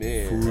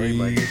Man,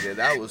 everybody did.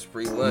 That was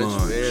free lunch,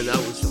 man. That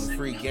was some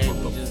free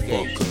game we just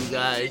gave to you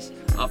guys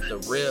off the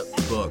rip.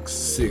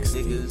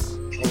 $1.60.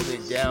 Niggas hold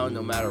it down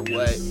no matter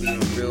what. Being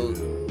real.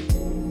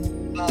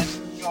 You know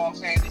what I'm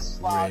saying? This is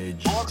why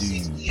all the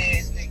 60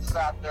 ass niggas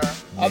out there.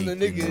 I'm the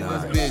nigga in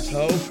this bitch,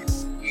 ho.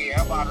 Yeah,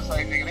 I'm about to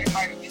say, nigga,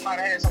 we might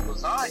have had some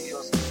lasagna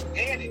or some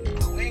spaghetti,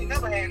 but we ain't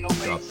never had no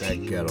Drop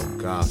that ghetto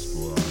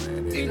gospel on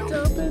that. He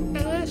dumping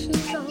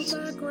ashes on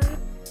my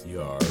ground.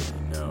 You already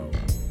know.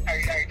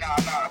 Hey,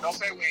 nah, don't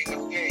say we ain't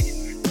never had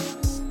you.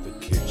 The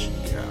Kitchen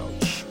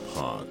Couch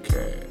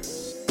Podcast.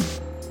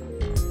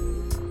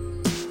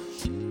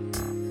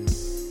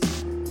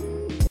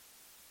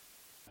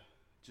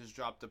 Just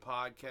dropped the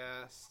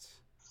podcast.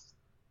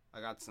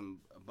 I got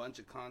a bunch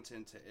of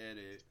content to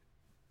edit.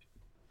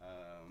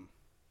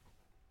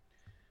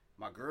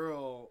 My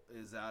girl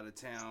is out of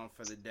town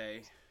for the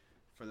day.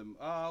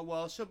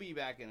 Well, she'll be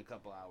back in a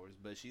couple hours,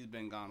 but she's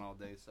been gone all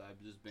day, so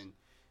I've just been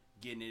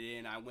getting it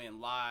in. I went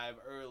live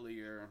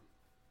earlier.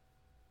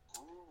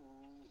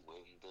 Ooh, when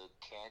the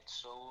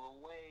cats are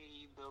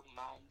away, the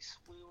mice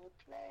will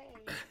play.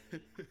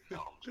 No,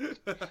 I'm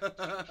just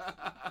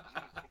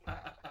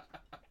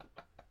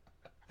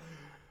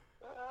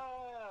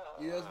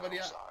You know what's funny?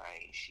 I'm sorry,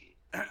 I ain't shit.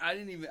 I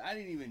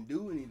didn't even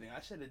do anything.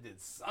 I should have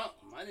did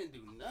something. I didn't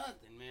do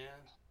nothing, man.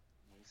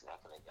 I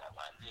could have got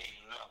my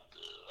name up to,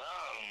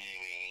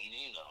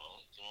 you know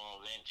what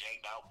I'm saying,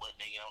 jacked out butt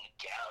nigga on the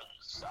couch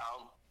or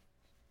something.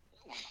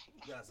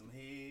 Got some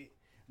heat.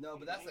 No,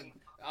 but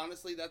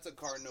honestly, that's a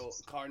cardinal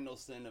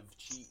sin of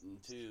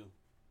cheating too.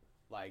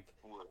 Like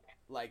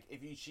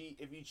if you cheat,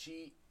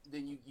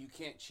 then you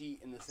can't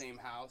cheat in the same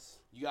house.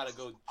 You gotta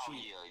go cheat. Oh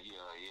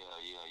yeah.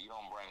 You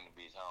don't bring the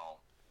bitch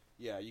home.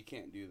 Yeah, you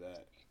can't do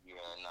that. Yeah,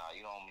 nah,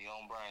 you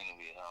don't bring the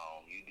bitch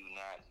home. You do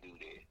not do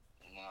that.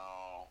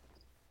 No.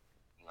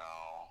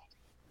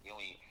 You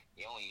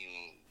don't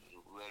even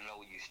really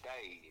know where you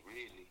stay,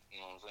 really.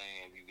 You know what I'm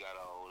saying? If you got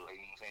a old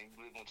lady, you know what I'm saying?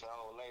 You live with your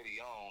old lady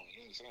on,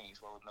 she ain't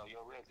supposed to know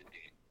your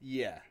resident.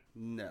 Yeah,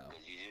 no.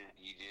 Because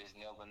you just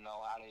never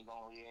know how they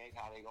gonna react,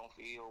 how they gonna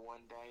feel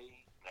one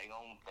day. They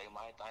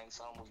might think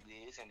something was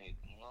this, and it,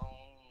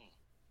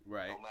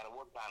 right. No matter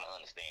what kind of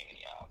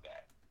understanding y'all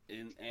got.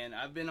 And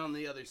I've been on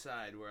the other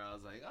side where I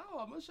was like, oh,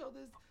 I'm gonna show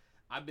this.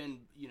 I've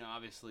been,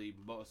 obviously,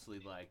 mostly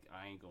like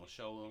I ain't gonna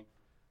show them,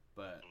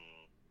 but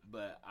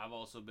I've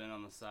also been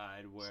on the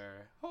side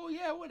where, oh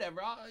yeah,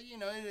 whatever,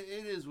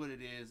 it is what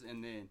it is,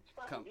 and then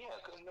come pick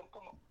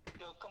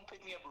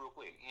me up real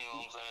quick. You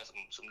know what I'm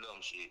saying? Some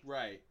dumb shit.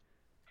 Right.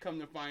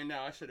 Come to find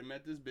out, I should have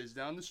met this bitch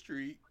down the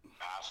street.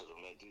 I should have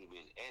met this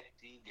bitch at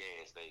the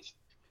gas station.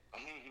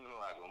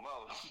 Like a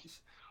mother.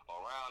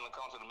 Around the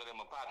come to the middle of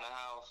my partner's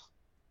house.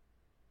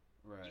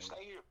 Right. You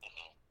stay here?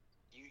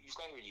 You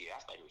stay here? Yeah,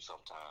 I stay here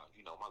sometimes.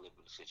 My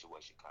living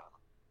situation kind of,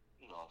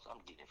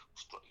 I'm getting it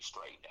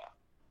straight now.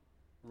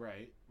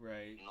 Right.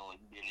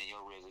 You've been in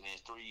your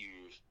residence 3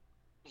 years.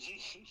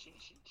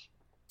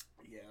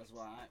 Yeah, that's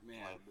why,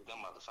 man. I'm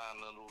about to sign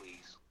another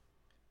lease.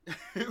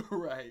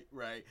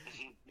 Right.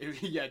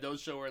 Yeah, don't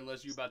show her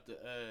unless you about to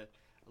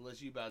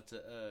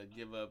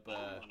give up,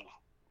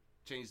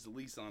 change the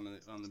lease on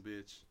the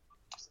bitch.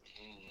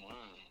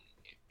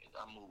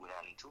 I'm moving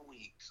out in 2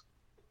 weeks.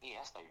 Yeah,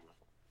 I stay here.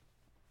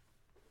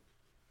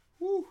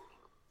 Woo.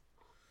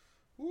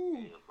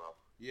 Yeah, bro.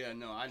 Yeah,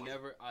 no, I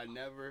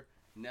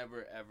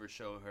never ever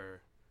show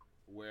her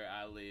where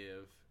I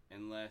live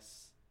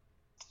unless,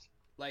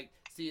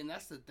 and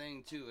that's the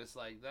thing too. It's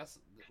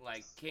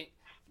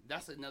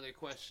that's another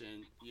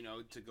question,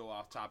 to go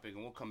off topic,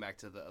 and we'll come back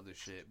to the other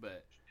shit.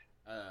 But,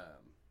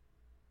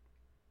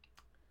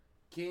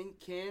 can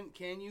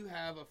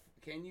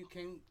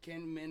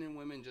men and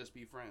women just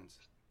be friends?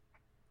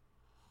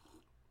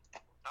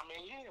 I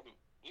mean, yeah.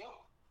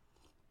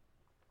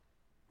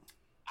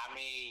 I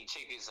mean,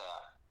 check this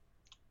out.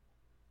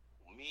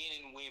 Men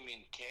and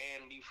women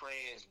can be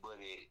friends,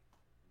 but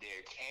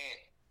there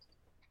can't.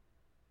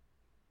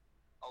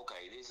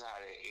 Okay, this is how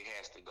it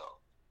has to go.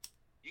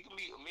 You can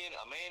be a man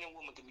and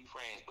woman can be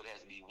friends, but it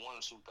has to be one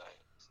or two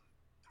things.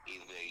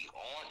 Either they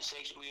aren't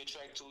sexually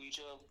attracted to each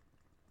other,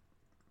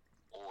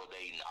 or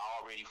they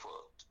already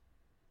fucked.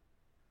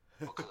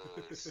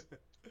 Because,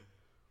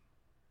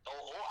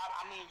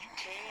 I mean, you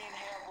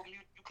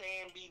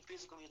can be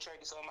physically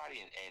attracted to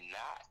somebody and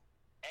not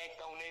act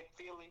on that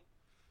feeling,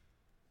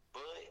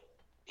 but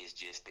it's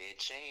just that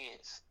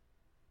chance.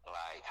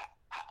 Like,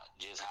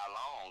 just how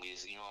long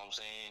is, you know what I'm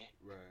saying?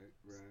 Right.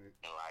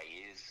 Like,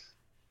 it's,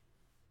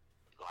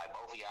 like,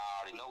 both of y'all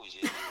already know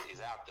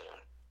it's out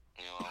there.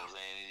 You know what I'm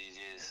saying? It's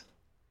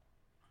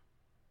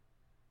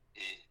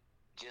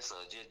just a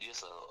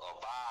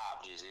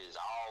vibe is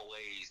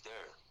always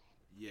there.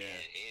 Yeah.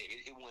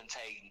 And it wouldn't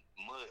take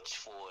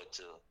much for it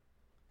to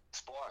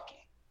spark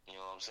it. You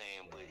know what I'm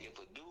saying? Right. But if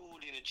a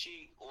dude and a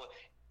chick, or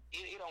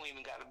it don't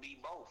even got to be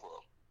both of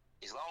them.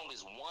 As long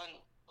as one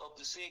of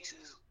the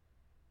sexes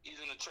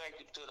isn't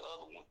attractive to the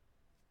other one,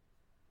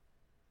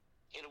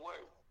 it'll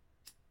work.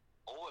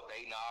 Or if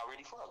they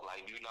already fuck,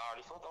 like you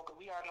already fuck, okay,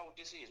 we already know what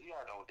this is. We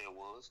already know what that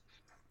was.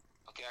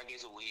 Okay, I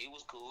guess it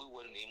was cool. It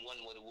wasn't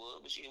what it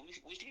was, but shit, we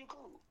still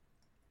cool.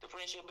 The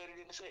friendship better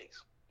than the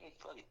sex.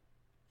 Fuck it.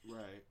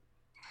 Right.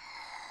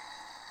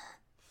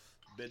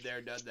 Been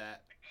there, done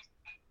that.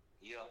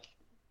 Yeah.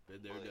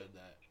 Been there, done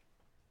that.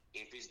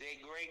 If it's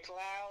that gray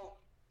cloud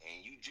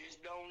and you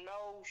just don't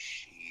know,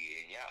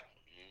 shit, yeah.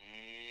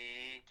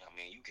 I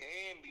mean, you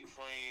can be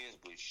friends,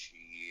 but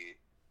shit.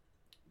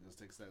 Just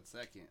takes that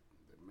second.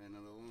 The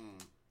minute alone.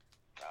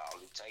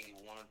 All it takes is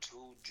 1 or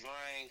 2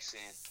 drinks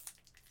and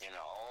an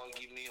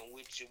argument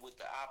with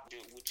the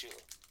opposite, with your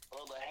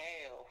other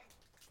half.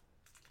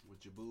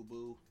 With your boo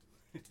boo.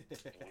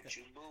 With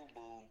your boo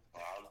boo.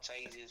 All it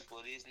takes is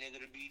for this nigga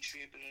to be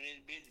tripping and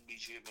this bitch to be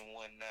tripping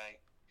one night.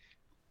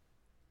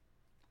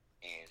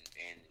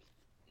 And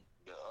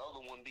the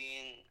other one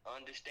being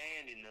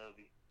understanding of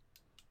it.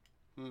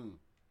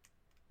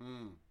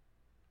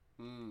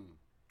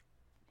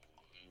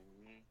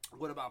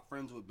 What about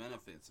friends with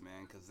benefits,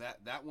 man? Because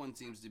that one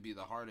seems to be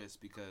the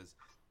hardest because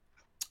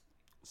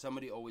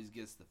somebody always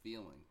gets the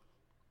feeling.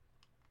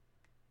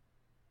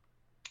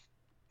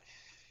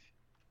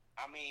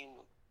 I mean,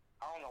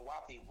 I don't know why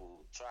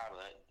people try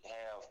to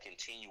have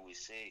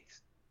continuous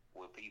sex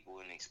with people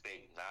and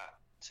expect not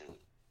to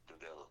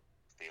develop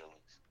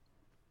feelings.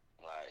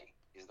 Like,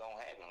 it's gonna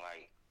happen.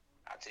 Like,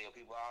 I tell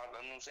people all, you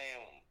know what I'm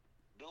saying?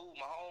 Dude,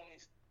 my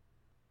homies,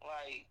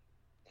 like,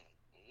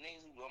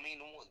 niggas, I mean,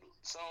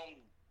 some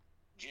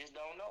just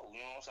don't know. You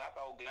know what I'm saying? I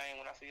throw game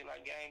when I feel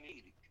like game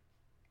needed.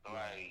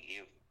 Like,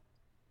 if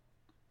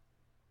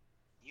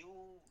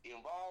you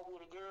involved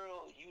with a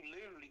girl, you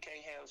literally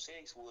can't have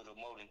sex with her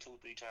more than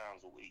 2-3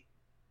 times a week.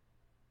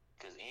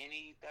 Because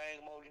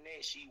anything more than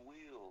that, she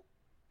will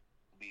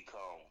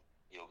become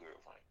your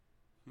girlfriend.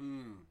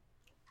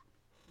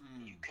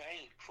 You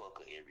can't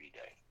fuck her every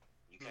day.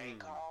 You can't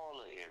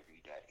call her every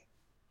day.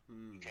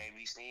 You can't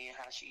be seeing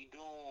how she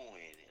doing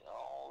and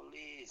all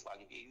this.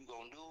 Like, if you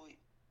gonna do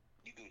it,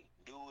 you can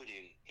do it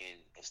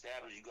and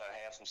establish. You gotta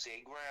have some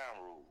set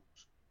ground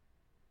rules.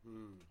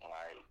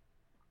 Like,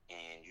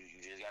 and you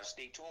just gotta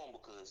stick to them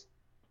because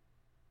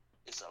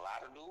it's a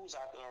lot of dudes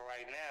out there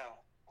right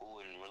now who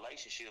are in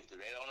relationships that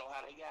they don't know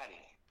how they got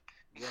in.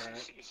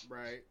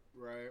 Right.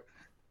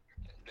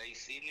 They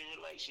sitting in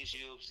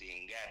relationships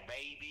and got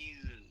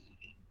babies,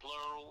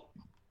 plural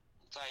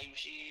type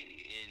shit,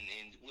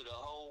 and with a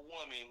whole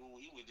woman who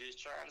he was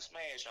just trying to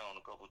smash on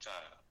a couple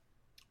times.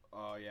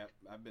 Oh yeah,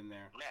 I've been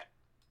there.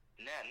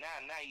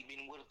 Now he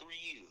been with her 3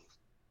 years.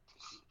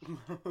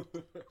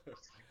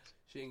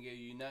 She didn't give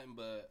you nothing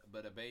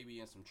but a baby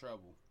and some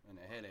trouble and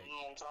a headache. You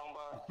know what I'm talking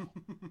about?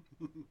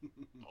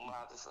 I'm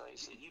about to say,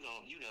 shit, you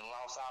done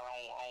lost out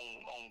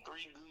on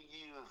 3 good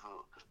years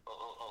of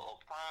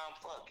prime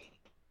fucking.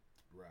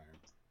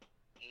 Right.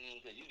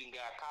 Because you done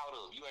got caught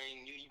up. You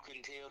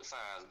couldn't tell the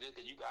signs just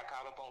because you got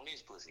caught up on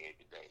this pussy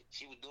every day.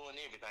 She was doing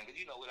everything. Because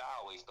you know what I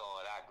always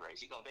thought out great.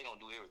 They gonna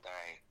do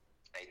everything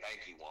they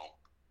think you want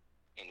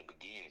in the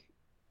beginning.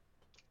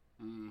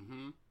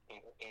 Unless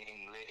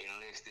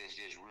that's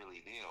just really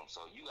them.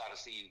 So you gotta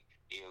see,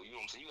 you know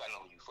what I'm saying? You gotta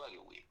know who you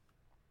fucking with.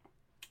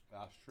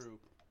 That's true.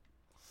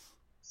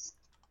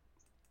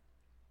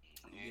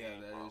 Yeah,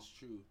 that is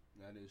true.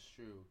 That is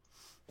true.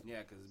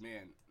 Yeah, because,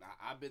 man,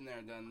 I've been there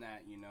and done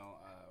that, you know.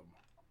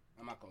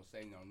 I'm not going to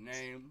say no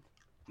name.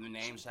 The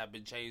names have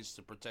been changed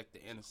to protect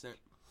the innocent.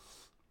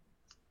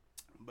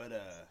 But,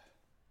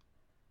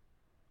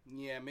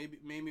 yeah,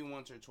 maybe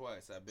once or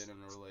twice I've been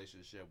in a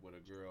relationship with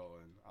a girl,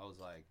 and I was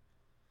like,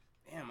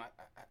 damn,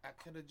 I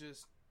could have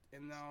just,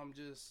 and now I'm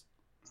just...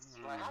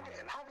 Like, how did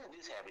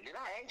this happen? Did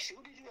I ask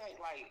you? Did you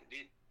act like,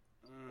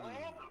 what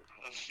happened?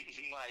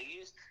 Like,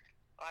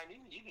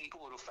 you can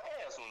pull the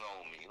fast one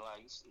on me.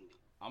 Like, shit.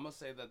 I'm going to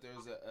say that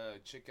there's a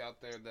chick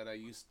out there that I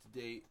used to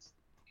date.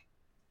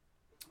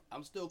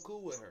 I'm still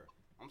cool with her.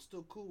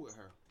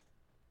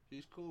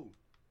 She's cool.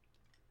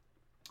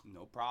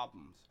 No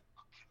problems.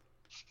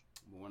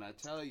 But when I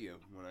tell you,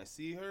 when I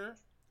see her,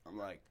 I'm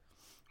like,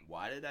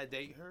 why did I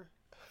date her?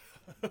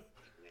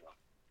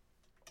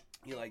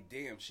 You're like,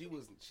 damn,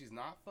 she's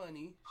not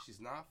funny. She's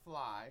not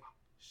fly.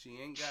 She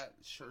ain't got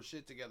her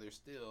shit together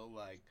still.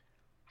 Like,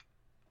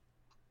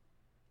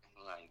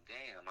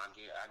 damn, I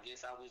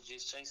guess I was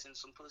just chasing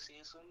some pussy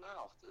and some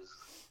mouth. There's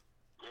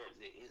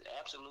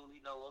absolutely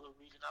no other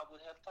reason I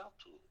would have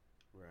talked to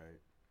her.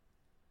 Right.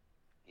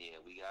 Yeah,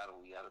 we gotta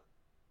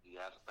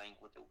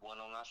think with the one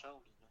on our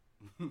shoulders,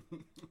 man.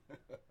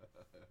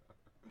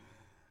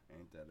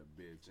 Ain't that a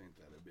bitch?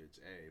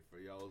 Hey, for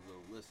y'all who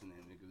are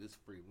listening, nigga, this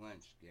free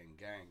lunch,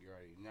 gang, you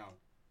already know.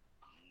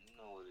 You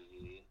know what it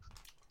is.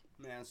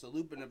 Man, so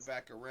looping it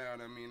back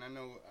around, I mean, I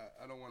know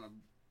I don't want to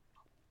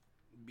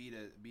beat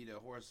a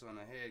horse on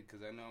the head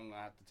because I know I'm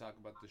gonna have to talk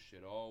about this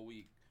shit all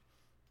week.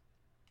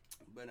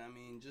 But I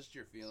mean, just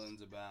your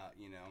feelings about,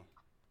 you know,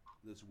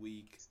 this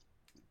week,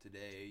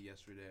 today,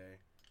 yesterday.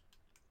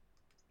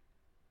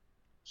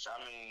 So I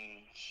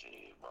mean,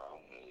 shit, bro,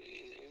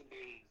 it's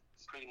been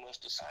pretty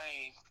much the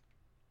same.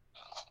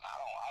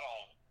 I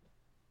don't.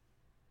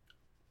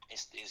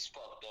 It's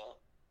fucked up.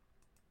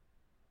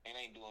 It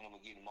ain't doing them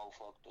but getting more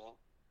fucked up.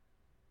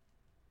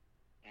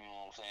 You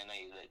know what I'm saying?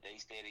 They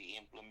steady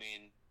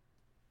implementing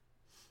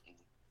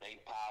they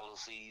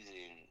policies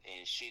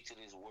and shit to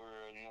this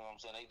world. You know what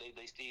I'm saying?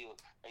 They still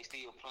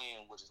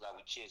playing with us like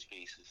we chess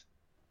pieces.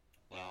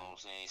 You know what I'm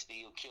saying?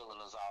 Still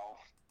killing us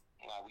off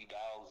like we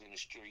dogs in the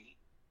street.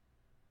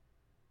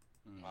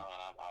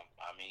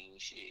 I mean,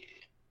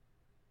 shit.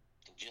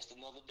 Just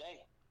another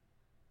day.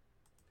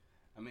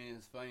 I mean,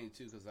 it's funny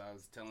too because I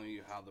was telling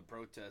you how the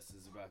protest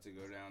is about to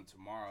go down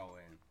tomorrow,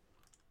 and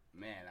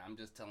man, I'm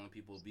just telling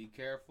people be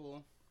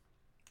careful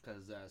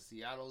because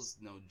Seattle's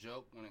no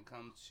joke when it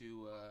comes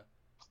to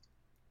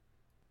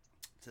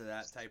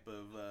that type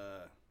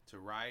of to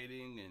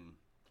rioting and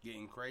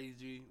getting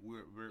crazy.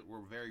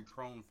 We're very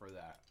prone for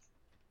that.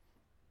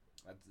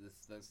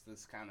 That's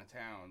this kind of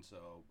town.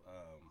 So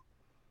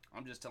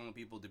I'm just telling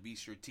people to be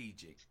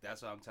strategic.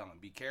 That's what I'm telling.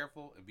 Be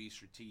careful and be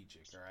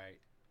strategic. All right.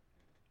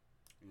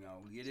 You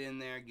know, get in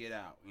there, get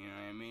out. You know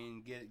what I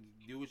mean?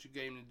 Do what you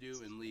came to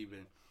do and leave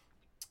it.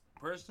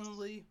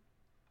 Personally,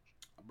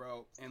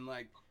 bro, and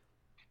like,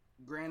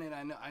 granted,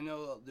 I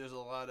know there's a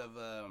lot of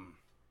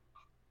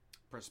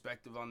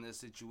perspective on this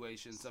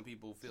situation. Some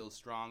people feel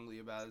strongly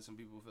about it. Some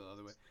people feel the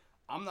other way.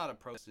 I'm not a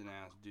protesting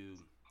ass dude.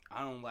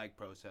 I don't like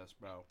protests,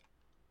 bro.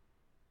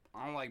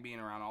 I don't like being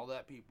around all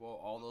that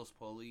people, all those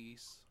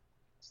police.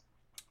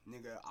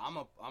 Nigga, I'm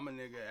a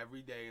nigga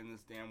every day in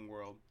this damn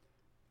world.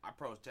 I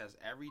protest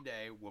every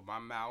day with my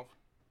mouth.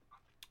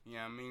 You know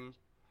what I mean?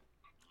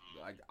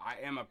 Like, I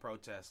am a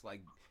protest.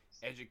 Like,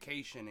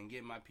 education and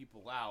getting my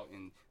people out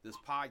and this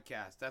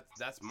podcast,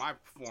 that's my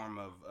form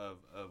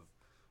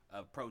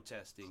of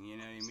protesting. You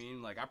know what I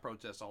mean? Like, I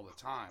protest all the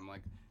time.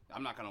 Like,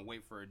 I'm not gonna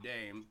wait for a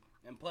day.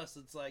 And plus,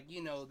 it's like,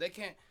 you know, they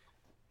can't,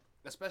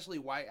 especially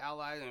white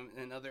allies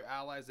and other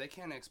allies, they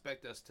can't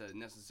expect us to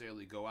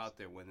necessarily go out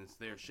there when it's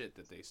their shit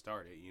that they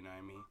started. You know what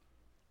I mean?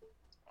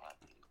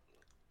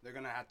 They're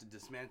gonna have to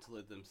dismantle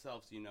it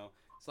themselves. You know,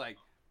 it's like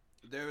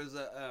there was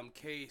a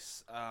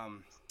case. I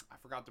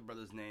forgot the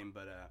brother's name,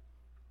 but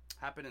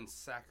happened in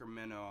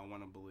Sacramento, I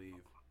want to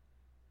believe,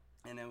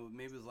 and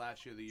maybe it was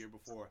last year, or the year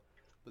before.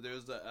 But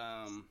there's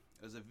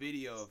a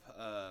video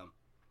of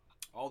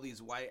all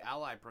these white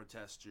ally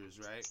protesters.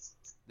 Right?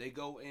 They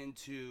go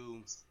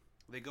into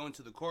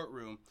the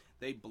courtroom.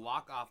 They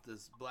block off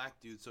this black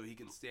dude so he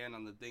can stand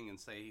on the thing and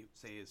say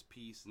his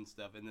piece and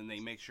stuff, and then they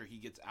make sure he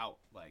gets out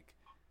like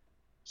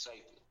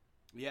safely.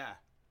 Yeah,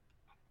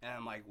 and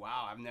I'm like,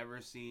 wow, I've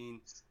never seen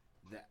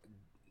that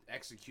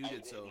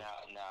executed. So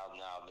now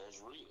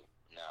that's real.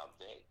 Now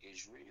that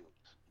is real.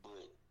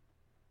 But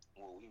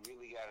what we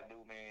really gotta do,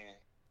 man,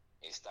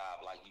 is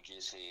stop, like you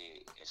just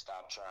said, and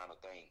stop trying to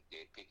think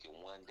that picking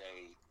one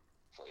day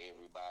for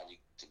everybody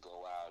to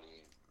go out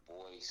and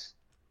voice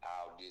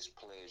our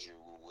displeasure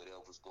with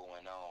whatever's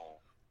going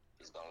on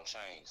is gonna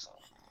change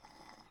something.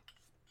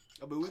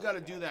 But we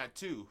gotta do that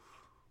too.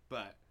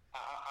 But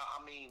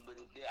I mean,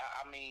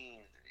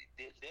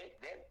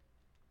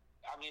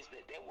 I guess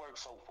that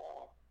works so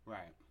far.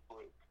 Right.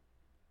 But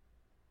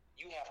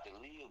you have to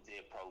live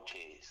that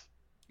protest.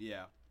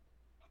 Yeah.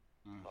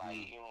 Mm-hmm. Like,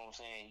 you know what I'm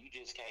saying? You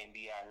just can't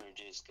be out here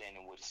just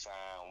standing with a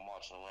sign,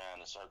 marching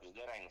around in circles.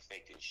 That ain't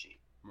affecting shit.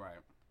 Right.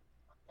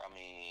 I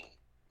mean,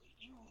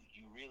 you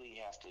really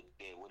have to,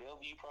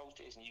 whatever you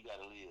protesting, you got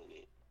to live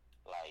it.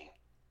 Like,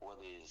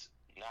 whether it's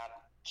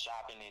not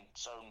shopping in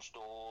certain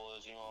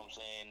stores, you know what I'm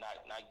saying,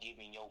 not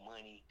giving your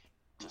money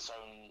to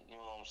certain, you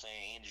know what I'm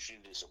saying, industry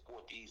to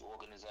support these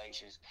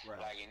organizations. Right.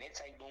 Like, and it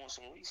take doing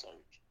some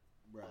research.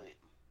 Right. But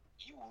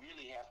you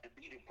really have to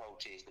be the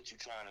protest that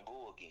you're trying to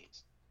go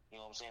against.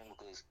 You know what I'm saying?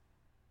 Because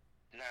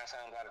 9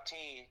 times out of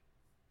 10,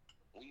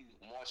 we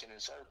marching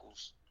in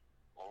circles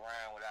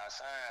around with our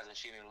signs and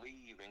shit and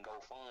leave and go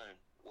fund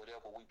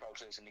whatever we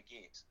protesting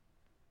against.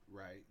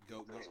 Right.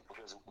 Because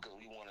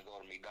we want to go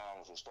to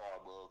McDonald's or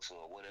Starbucks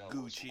or whatever.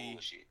 Gucci.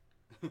 Bullshit.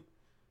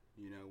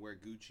 You know, wear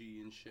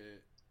Gucci and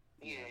shit.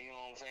 Yeah, you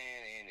know what I'm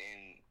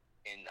saying?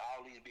 And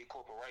all these big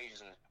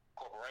corporations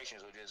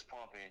are just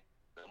pumping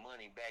the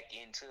money back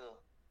into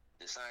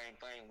the same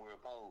thing we're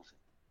opposing.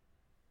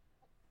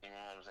 You know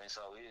what I'm saying?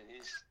 So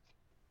it's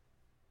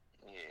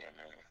yeah,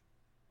 man.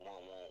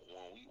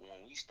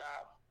 When we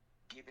stop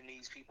giving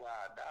these people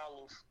our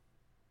dollars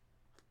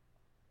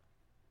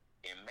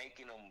and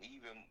making them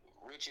even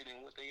richer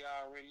than what they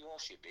already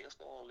are, shit, they'll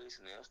start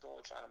listening. They'll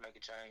start trying to make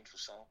a change for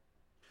some.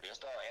 They'll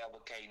start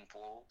advocating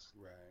for us.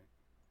 Right.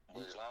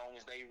 But as long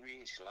as they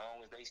rich, as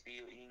long as they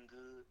still eating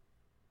good,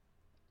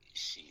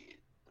 shit,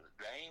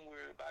 they ain't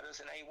worried about us,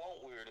 and they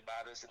won't worry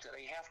about us until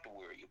they have to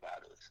worry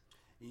about us.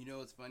 You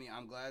know, it's funny.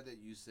 I'm glad that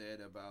you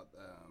said about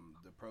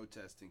the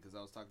protesting, because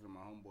I was talking to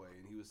my homeboy,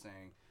 and he was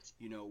saying,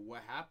 you know,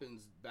 what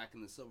happens back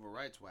in the civil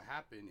rights, what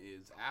happened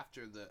is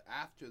after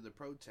the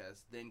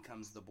protest, then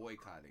comes the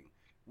boycotting.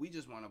 We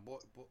just want to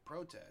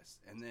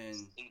protest, and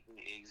then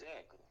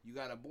exactly you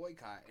got to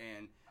boycott.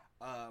 And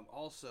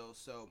also,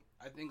 so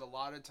I think a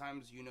lot of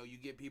times, you know, you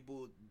get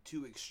people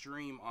too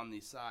extreme on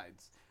these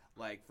sides.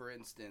 Like, for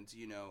instance,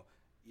 you know,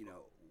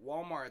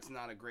 Walmart's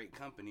not a great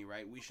company,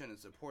 right? We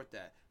shouldn't support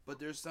that. But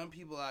there's some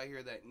people out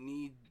here that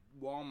need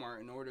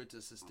Walmart in order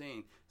to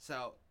sustain.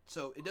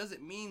 So it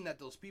doesn't mean that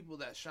those people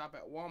that shop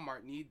at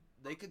Walmart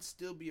they could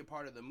still be a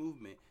part of the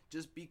movement.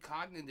 Just be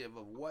cognitive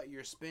of what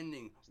you're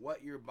spending,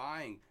 what you're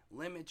buying.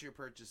 Limit your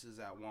purchases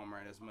at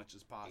Walmart as much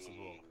as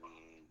possible.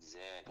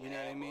 Exactly. You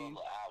know what I mean?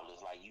 Other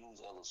outlets, like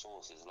use other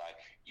sources. Like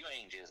you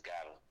ain't just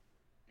gotta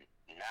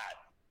not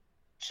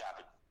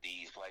shop at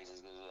these places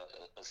because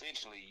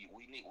essentially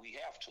we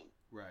have to.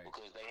 Right.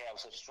 Because they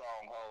have such a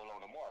strong hold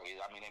on the market.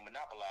 I mean, they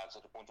monopolize to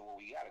the point to where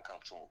we gotta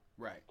come to them.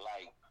 Right.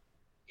 Like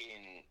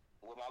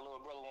where my little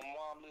brother and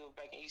mom lived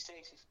back in East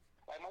Texas.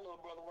 Like my little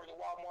brother work at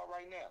Walmart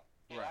right now.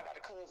 Right. I got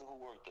a cousin who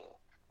worked there.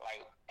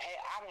 Like, hey,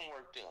 I don't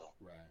work there.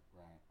 Right.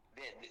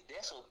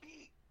 That's a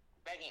big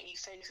back in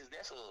East Texas.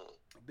 That's a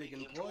big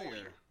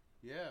employer.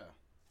 Yeah.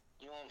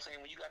 You know what I'm saying?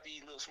 When you got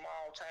these little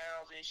small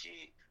towns and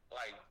shit,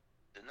 like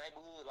the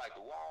neighborhood, like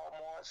the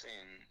Walmarts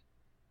and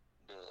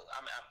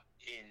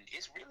and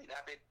it's really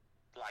not that.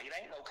 Like it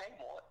ain't no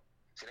Kmart.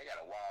 So they got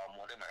a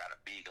Walmart. They might got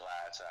a Big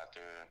Lots out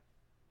there.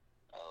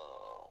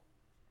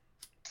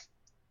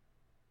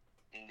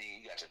 And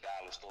then you got your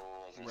dollar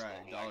stores and right,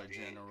 stuff Dollar like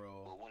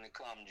General. That. But when it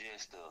comes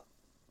just to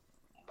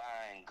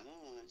buying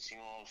goods,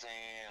 you know what I'm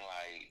saying?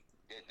 Like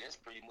that's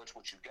pretty much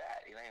what you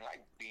got. It ain't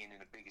like being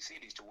in the bigger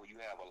cities to where you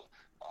have a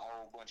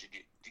whole bunch of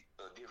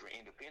different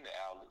independent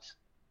outlets.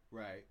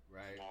 Right.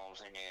 You know what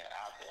I'm saying?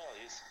 Out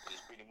there, it's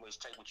pretty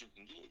much take what you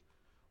can get.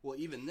 Well,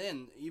 even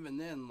then,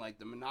 like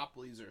the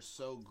monopolies are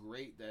so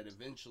great that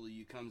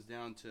eventually it comes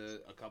down to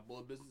a couple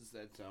of businesses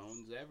that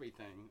owns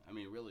everything. I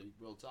mean, really,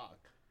 real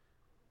talk.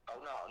 Oh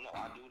no,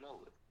 I do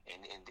know it,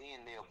 and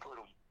then they'll put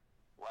them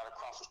right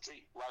across the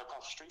street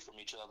from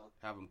each other.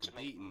 Have them to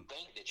make competing. you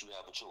think that you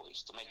have a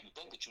choice, to make you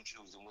think that you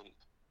choose them. When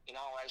in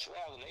all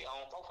actuality, they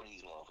own both of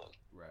these motherfuckers.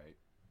 Right.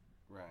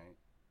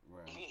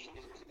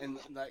 and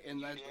that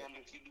damn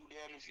if you do,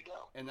 damn if you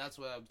don't. And that's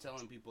what I'm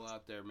telling people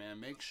out there, man.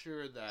 Make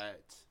sure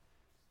that,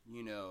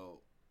 you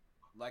know,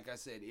 like I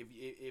said,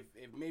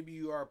 if maybe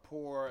you are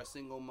poor, a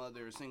single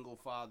mother, a single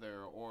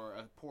father, or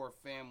a poor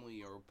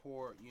family, or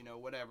poor, you know,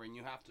 whatever, and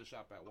you have to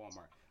shop at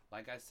Walmart.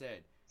 Like I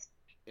said,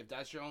 if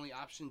that's your only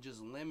option, just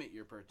limit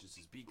your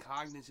purchases. Be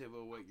cognitive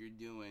of what you're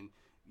doing,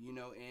 you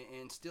know,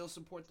 and still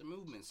support the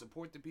movement.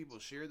 Support the people.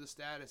 Share the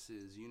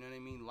statuses, you know what I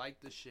mean? Like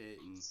the shit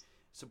and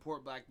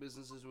support black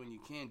businesses when you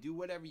can. Do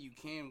whatever you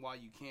can while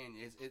you can.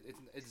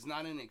 It's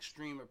not an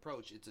extreme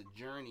approach. It's a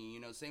journey, you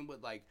know. Same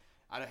with, like,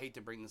 I don't hate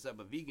to bring this up,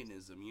 but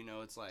veganism, you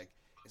know, it's like,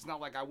 it's not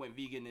like I went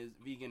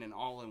vegan and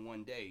all in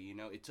one day, you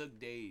know. It took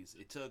days.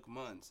 It took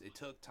months. It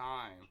took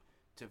time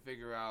to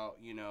figure out,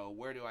 you know,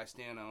 where do I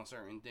stand on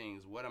certain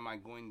things? What am I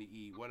going to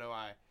eat? What do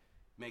I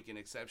make an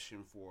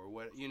exception for?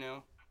 What, you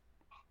know?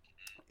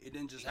 It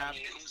didn't just happen.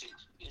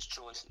 It's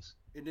choices.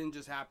 It didn't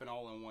just happen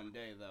all in one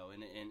day, though,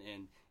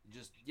 and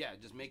just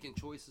making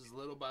choices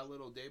little by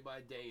little, day by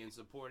day, and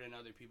supporting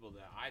other people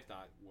that I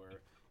thought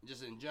were,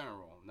 just in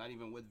general, not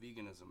even with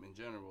veganism, in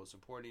general,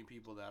 supporting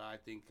people that I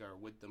think are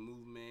with the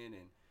movement.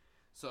 And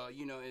so,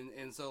 you know,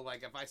 and so,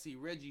 like, if I see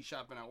Reggie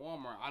shopping at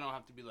Walmart, I don't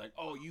have to be like,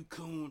 oh, you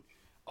coon,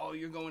 oh,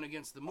 you're going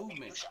against the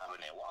movement. You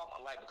shopping at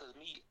Walmart, like, because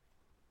me,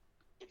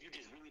 if you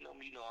just really know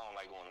me, you know I don't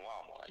like going to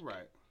Walmart.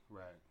 Like,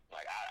 Right.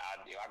 Like,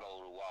 if I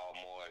go to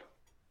Walmart,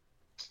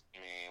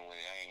 man, when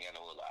I ain't got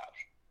no other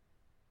option.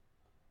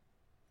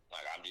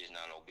 Like, I'm just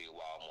not no big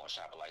Walmart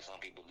shopper. Like,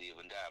 some people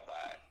live and die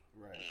by it.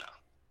 Right. No.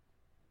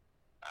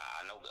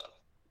 I know better.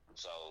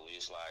 So,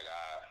 it's like,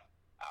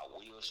 I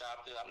will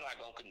shop there. I'm not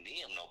going to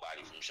condemn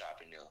nobody from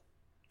shopping there.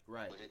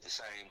 Right. But at the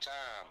same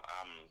time,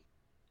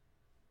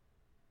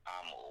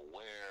 I'm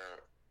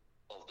aware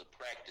of the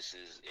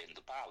practices and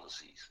the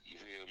policies. You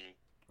feel me?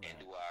 Right.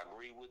 And do I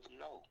agree with them?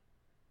 No.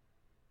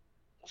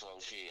 So,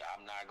 shit,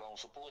 I'm not going to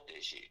support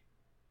that shit.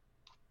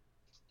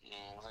 You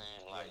know what I'm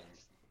saying? Like,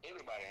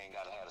 everybody ain't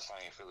got to have the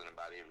same feeling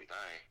about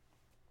everything.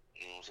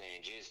 You know what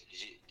I'm saying?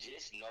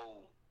 Just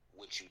know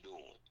what you're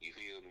doing. You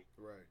feel me?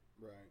 Right.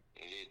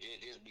 And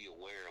just be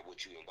aware of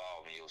what you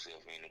involving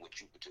yourself in and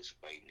what you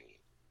participating in.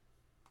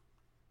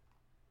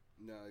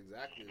 No,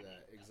 exactly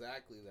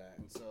that.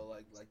 And so,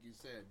 like you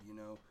said, you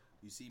know,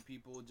 you see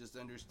people, just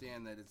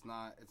understand that it's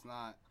not.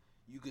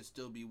 You could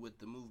still be with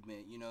the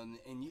movement, you know,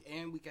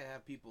 and we can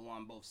have people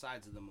on both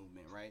sides of the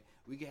movement, right?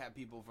 We can have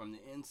people from the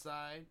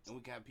inside, and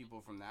we can have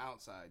people from the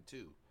outside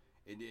too.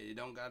 It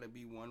don't gotta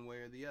be one way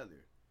or the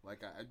other.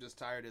 Like, I'm just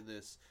tired of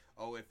this.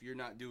 Oh, if you're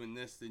not doing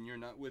this, then you're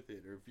not with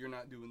it, or if you're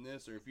not doing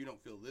this, or if you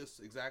don't feel this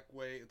exact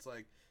way, it's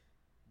like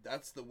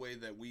that's the way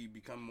that we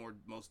become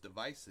most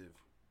divisive,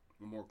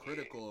 more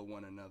critical of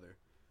one another.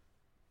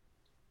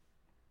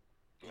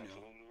 You know?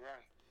 Absolutely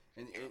right.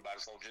 And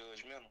everybody's so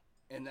judgmental.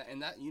 And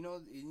that you know,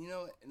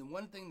 and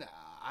one thing that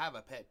I have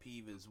a pet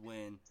peeve is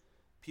when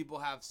people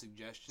have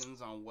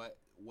suggestions on what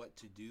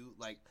to do.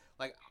 Like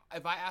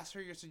if I ask for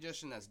your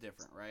suggestion, that's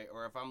different, right?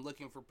 Or if I'm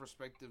looking for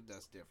perspective,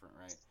 that's different,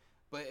 right?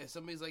 But if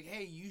somebody's like,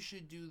 hey, you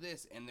should do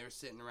this, and they're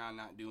sitting around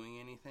not doing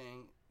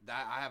anything,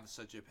 that I have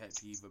such a pet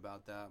peeve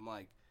about that. I'm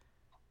like,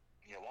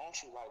 yeah, why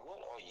don't you, like, what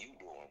are you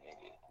doing,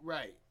 nigga?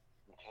 Right.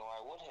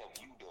 Like, what have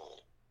you done?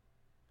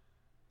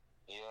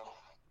 Yeah.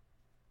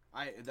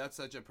 That's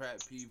such a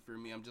pet peeve for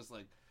me. I'm just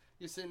like,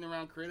 you're sitting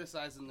around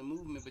criticizing the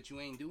movement, but you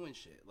ain't doing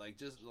shit. Like,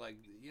 just like,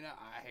 you know,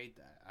 I hate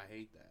that. I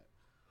hate that.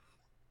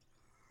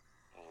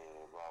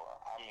 Yeah, bro.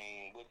 I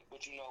mean,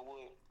 but you know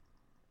what?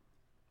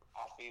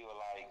 I feel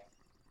like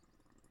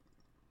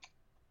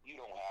you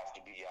don't have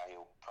to be out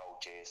here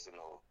protesting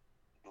or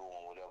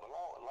doing whatever.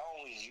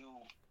 Long as you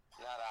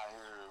not out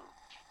here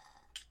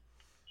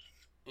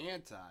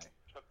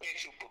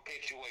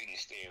perpetuating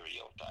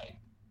stereotype.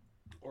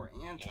 Or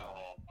anti.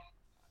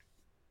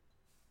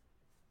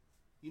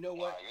 You know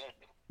what?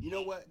 Like, You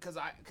know what? Because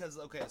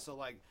okay, so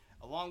like,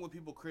 along with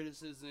people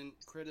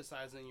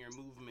criticizing your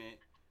movement,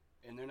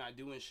 and they're not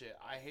doing shit.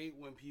 I hate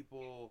when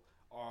people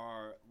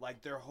are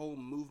like, their whole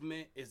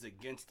movement is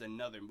against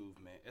another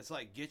movement. It's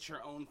like, get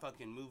your own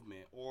fucking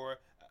movement, or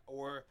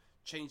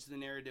change the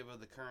narrative of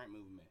the current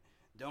movement.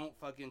 Don't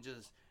fucking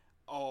just,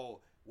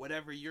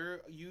 whatever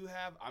you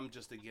have, I'm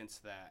just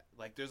against that.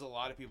 Like, there's a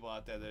lot of people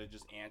out there that are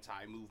just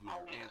anti-movement. No,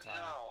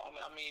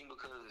 I mean,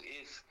 because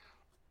it's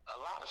a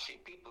lot of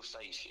shit. People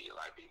say shit.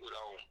 Like, people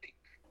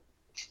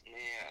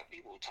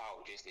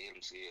talk just to hear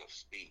themselves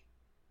speak.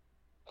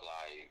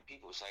 Like,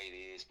 people say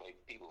this, but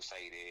people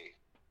say that,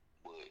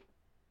 but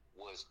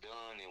what's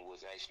done and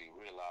what's actually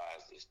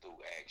realized is through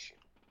action.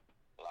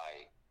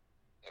 Like,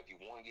 if you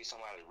want to get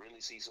somebody to really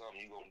see something,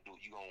 you gonna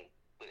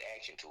put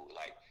action to it.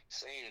 Like,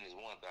 saying is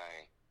one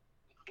thing,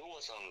 doing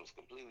something is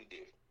completely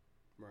different.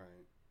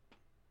 Right.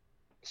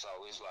 So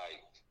it's like,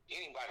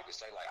 anybody could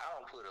say, like, I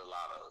don't put a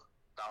lot of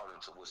thought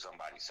into what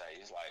somebody say.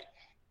 It's like,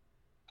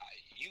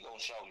 you gonna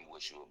show me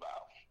what you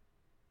about.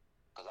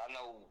 Because I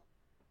know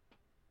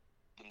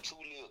them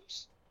two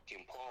lips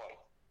can part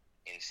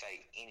and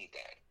say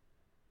anything.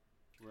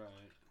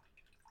 Right.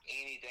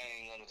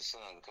 Anything under the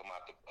sun can come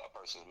out a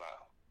person's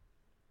mouth.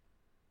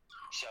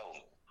 Show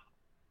me.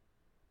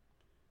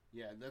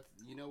 Yeah, that's,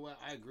 you know what,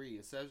 I agree.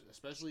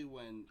 Especially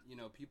when, you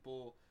know,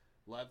 people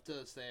love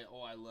to say,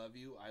 "Oh, I love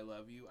you, I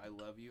love you, I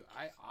love you."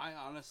 I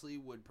honestly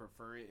would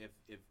prefer it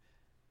if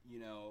you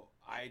know,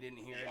 I didn't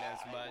hear it as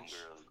much.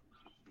 Girls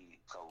be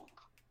so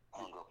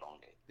hung up on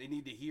that. They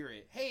need to hear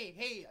it.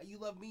 Hey, you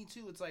love me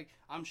too. It's like,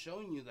 I'm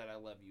showing you that I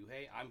love you.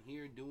 Hey, I'm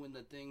here doing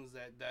the things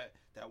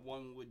that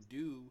one would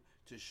do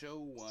to show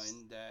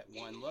one that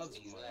one loves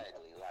one.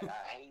 Exactly. Like,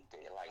 I hate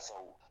that. Like,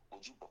 so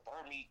would you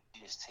prefer me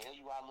just tell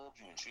you I love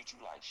you and treat you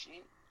like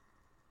shit?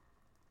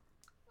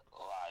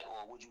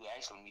 Or would you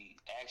actually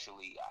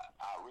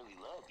I really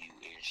love you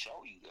and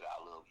show you that I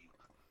love you,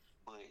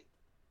 but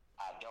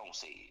I don't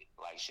say it?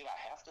 Like, should I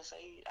have to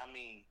say it? I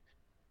mean,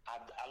 I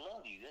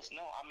love you. That's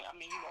no. I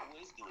mean, you know,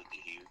 it's good to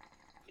hear.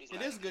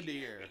 It is good to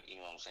hear.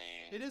 You know what I'm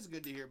saying? It is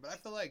good to hear, but I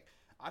feel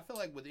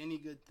like with any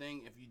good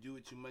thing, if you do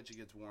it too much, it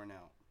gets worn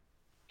out.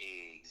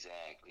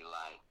 Exactly.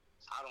 Like,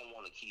 I don't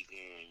want to keep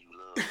hearing you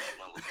love me,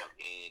 motherfucker,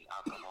 and I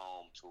come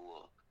home to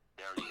a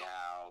dirty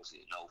house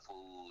and no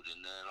food,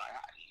 and then like,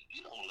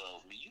 you don't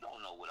love me. You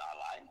don't know what I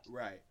like.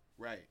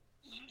 Right.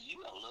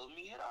 You don't love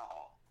me at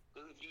all.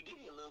 Because if you did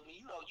love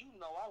me, you know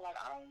I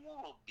don't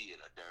want to be in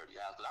a dirty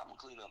house, because I'm gonna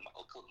clean up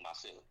or cook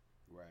myself.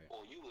 Right.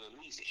 Or you would at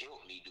least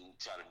help me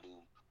try to do.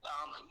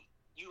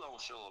 You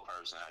don't show a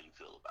person how you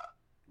feel about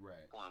it.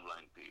 Right. Point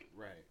blank period.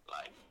 Right.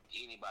 Like,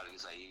 anybody can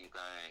say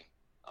anything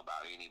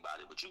about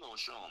anybody, but you gonna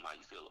show them how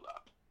you feel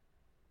about it.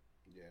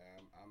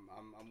 Yeah,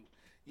 I'm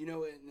you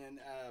know,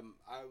 and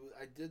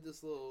I did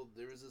this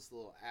there was this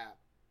little app,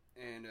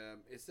 and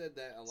it said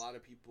that a lot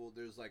of people,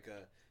 there's like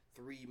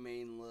 3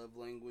 main love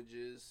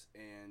languages,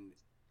 and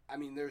I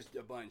mean, there's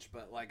a bunch,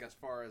 but like, as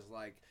far as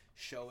like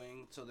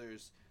showing, so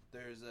there's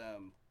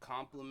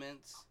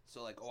compliments,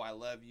 so like, oh, I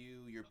love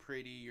you, you're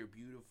pretty, you're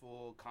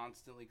beautiful,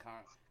 constantly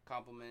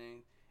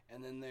complimenting,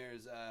 and then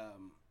there's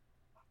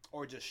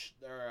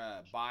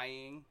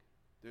buying,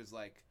 there's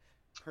like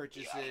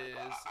purchases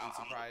and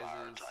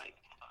surprises.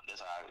 That's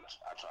how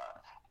I try.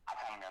 I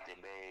kind of got that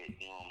bad,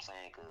 you know what I'm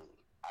saying? Because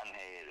I done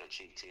had a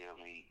chick tell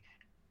me,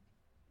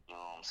 you know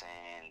what I'm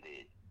saying,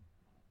 that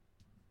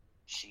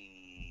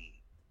she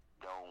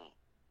don't,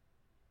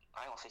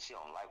 I ain't gonna say she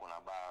don't like when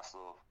I buy her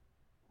stuff,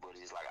 but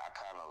it's like, I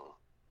kind of,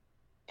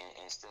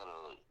 instead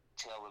of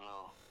telling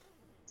her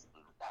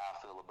how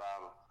I feel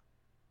about her,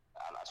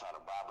 I try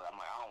to buy, but I'm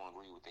like, I don't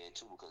agree with that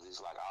too, because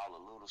it's like all the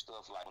little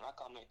stuff. Like, when I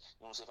come in,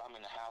 you know, if I'm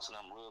in the house and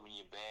I'm rubbing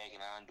your back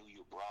and I undo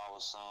your bra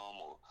or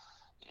something, or,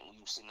 you know,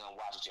 you sitting there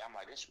watching, I'm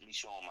like, that's me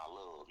showing my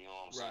love. You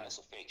know what I'm saying? That's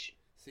affection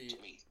to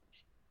me.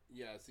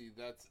 Yeah, see,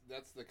 that's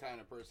the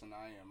kind of person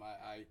I am.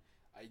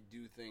 I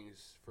do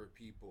things for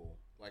people.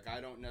 Like,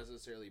 I don't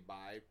necessarily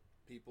buy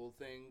people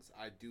things.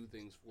 I do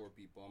things for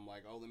people. I'm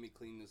like, oh, let me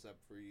clean this up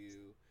for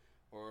you,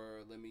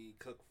 or let me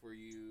cook for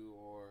you,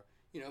 or,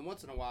 you know,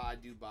 once in a while I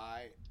do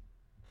buy,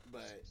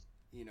 but,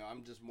 you know,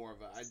 I'm just more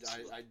of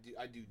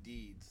I do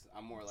deeds.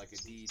 I'm more like a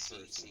deed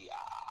person. See,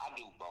 I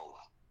do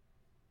both.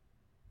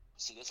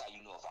 See, that's how you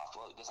know if I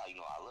fuck. That's how you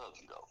know I love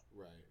you, though.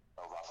 Right.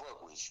 Or if I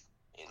fuck with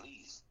you, at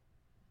least,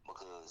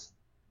 because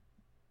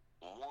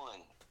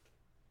one,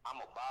 I'm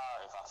a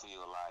buyer if I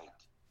feel like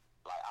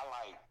I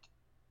like,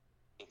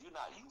 if you're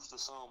not used to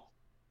something,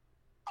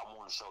 I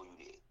want to show you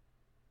that.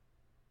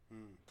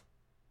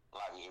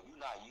 Like, if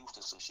you're not used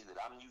to some shit that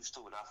I'm used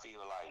to, and I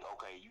feel like,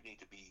 okay, you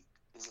need to be,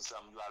 this is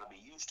something you ought to be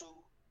used to,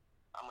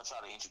 I'm going to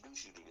try to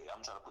introduce you to that.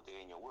 I'm trying to put that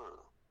in your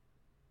world.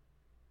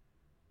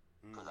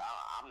 Because I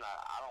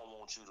don't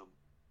want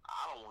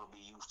to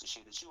be used to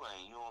shit that you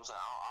ain't, you know what I'm saying?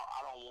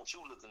 I don't want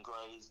you looking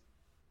crazy.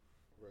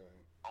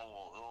 Right. You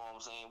know what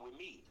I'm saying, with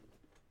me.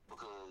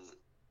 Because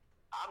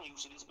I'm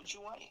used to this, but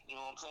you ain't. You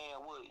know what I'm saying?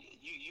 Well,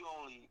 you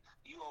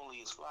only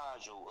as fly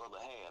as your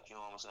other half, you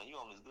know what I'm saying? You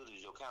only as good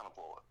as your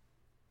counterpart.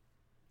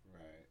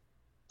 Right.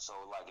 So,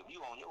 like, if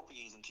you on your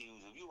P's and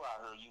Q's, if you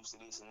out here used to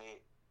this and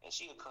that, and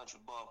she a country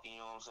bumpkin,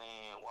 you know what I'm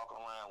saying, walking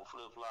around with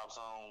flip-flops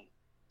on,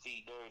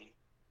 feet dirty,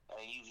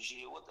 and using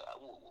shit,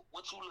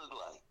 what you look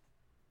like?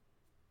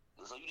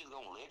 So you just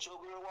gonna let your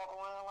girl walk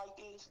around like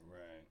this?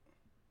 Right.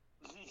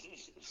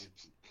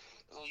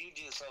 So you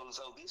just,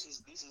 so this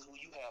is who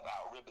you have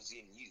out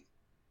representing you.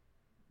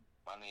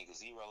 My nigga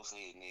Zero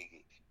said,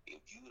 nigga,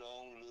 if you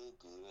don't look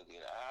good,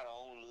 then I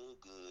don't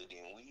look good,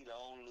 then we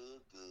don't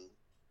look good.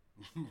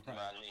 Right.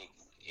 My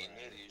nigga, and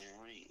that is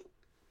real.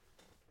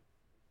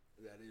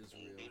 That is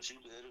real. Bitch, you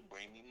better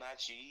bring me my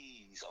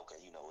cheese.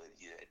 Okay, you know what?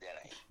 Yeah, that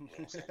ain't. You know what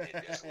I'm saying?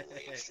 That's a little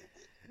extra.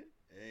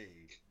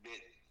 Hey.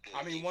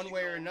 I mean, one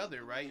way or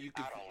another, right? You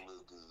can. I don't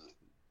look good.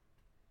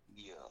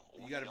 Yeah.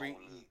 You gotta bring.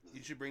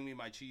 You should bring me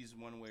my cheese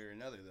one way or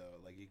another,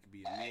 though. Like, it could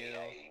be a meal.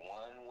 Hey,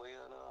 one way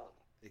or another.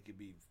 It could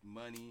be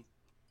money.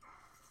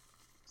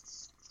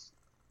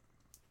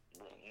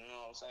 You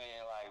know what I'm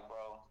saying? Like,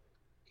 bro,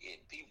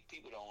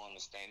 people don't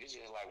understand. It's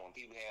just like when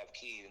people have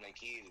kids and their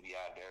kids be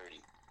out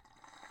dirty,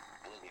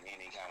 looking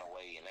any kind of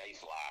way, and they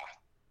fly.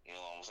 You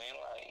know what I'm saying?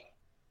 Like,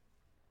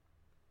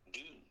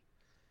 dude,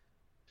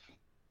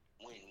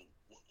 when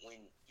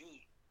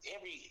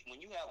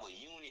you have a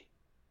unit,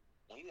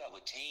 when you have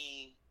a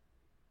team,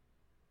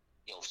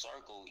 your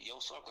circle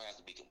has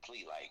to be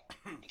complete. Like,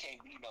 it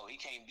can't be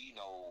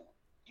no.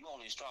 You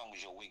only as strong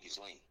as your weakest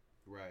link.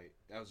 Right.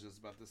 I was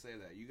just about to say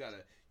that. You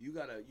gotta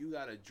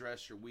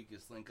dress your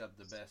weakest link up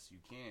the best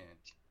you can.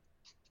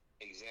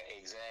 Exactly.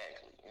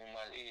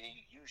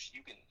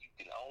 You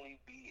can only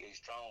be as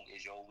strong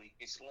as your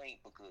weakest link,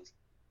 because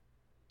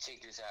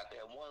check this out.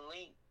 That one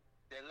link,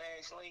 that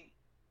last link,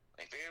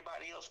 if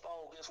everybody else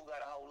falls, guess who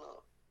got to hold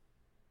up?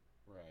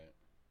 Right.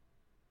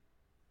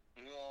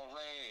 You know what I'm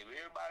saying? If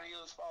everybody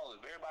else falls,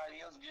 if everybody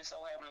else just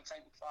so happen to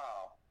take a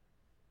fall,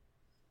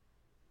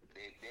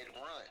 that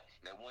run,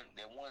 that one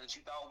that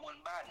you thought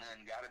wasn't about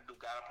nothing, gotta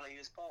play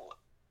his part.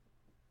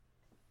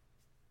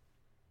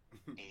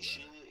 And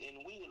should and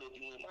will if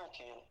you in my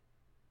camp.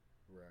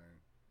 Right.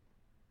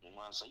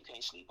 So you can't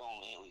sleep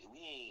on it.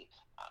 We ain't.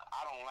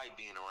 I don't like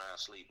being around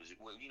sleepers.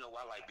 Well, you know,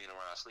 I like being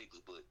around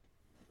sleepers, but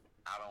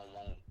I don't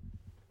want.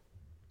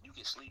 You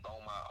can sleep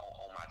on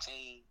my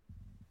team,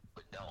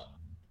 but don't.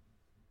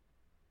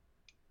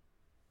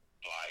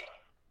 Like,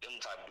 them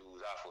type of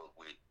dudes I fuck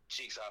with,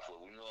 chicks I fuck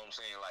with, you know what I'm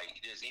saying? Like,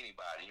 just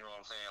anybody, you know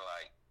what I'm saying?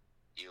 Like,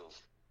 if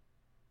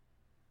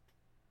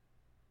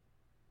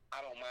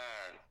I don't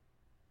mind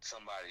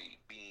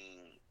somebody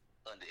being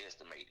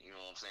underestimated, you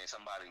know what I'm saying?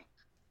 Somebody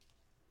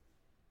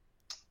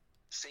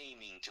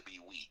seeming to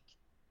be weak,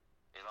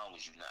 as long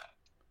as you're not.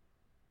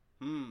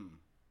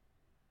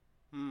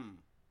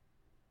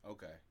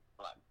 Okay.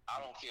 Like, I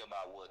don't care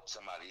about what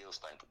somebody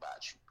else think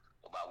about you,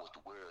 about what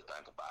the world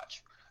think about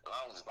you. As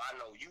long as if I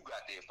know you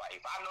got that fight,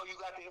 if I know you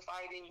got that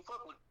fight, then you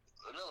fuck with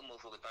another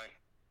motherfucker thing.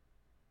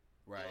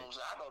 Right. You know what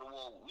I'm saying? I go to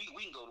war. We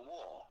can go to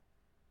war.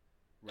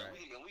 Right.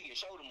 And we can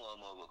show the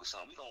motherfucker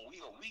something.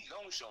 We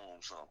gonna show them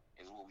something.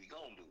 Is what we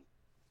gonna do.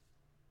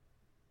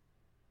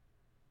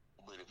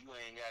 But if you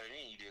ain't got it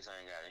in, you just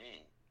ain't got it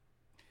in.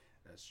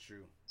 That's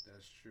true.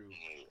 That's true.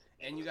 Yeah.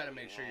 And you got to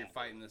make sure you're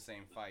fighting the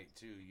same fight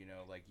too. You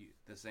know, like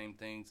the same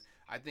things.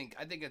 I think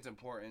it's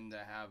important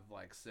to have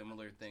like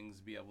similar things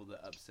be able to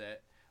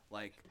upset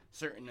like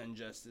certain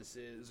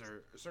injustices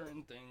or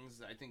certain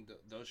things. I think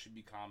those should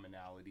be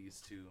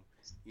commonalities too.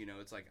 You know,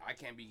 it's like I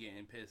can't be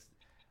getting pissed.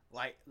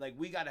 Like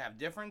we got to have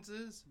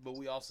differences, but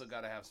we also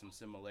got to have some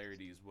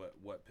similarities.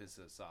 What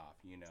pisses us off?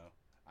 You know,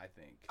 I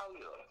think. Oh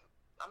yeah.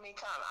 I mean,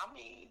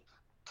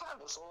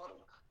 kind of, sort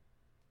of.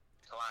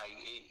 Like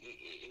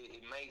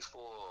it makes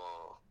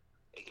for.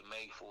 It can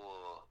make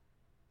for.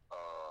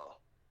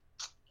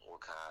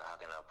 What kind?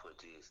 How can I put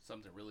this?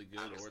 Something really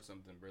good or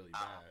something really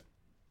bad.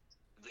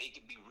 They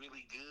can be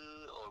really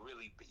good or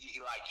really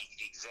like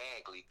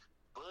exactly,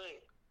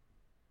 but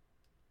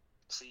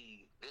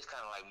see, it's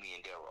kind of like me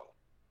and Darryl.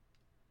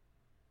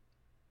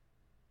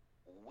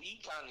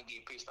 We kind of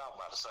get pissed off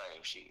by the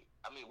same shit.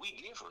 I mean, we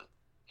different.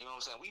 You know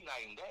what I'm saying? We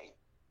night and day,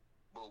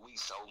 but we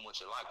so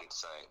much alike at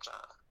the same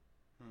time.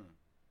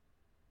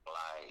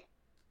 Like,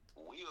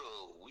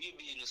 we'll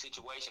be in a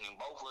situation and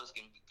both of us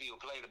can feel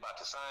played about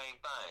the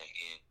same thing.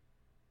 And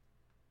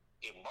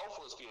if both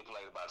of us feel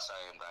played about the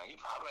same thing,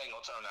 it probably ain't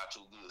gonna turn out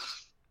too good.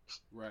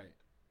 Right.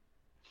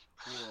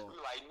 Well,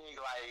 like, nigga,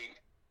 like,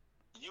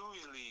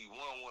 usually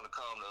one want to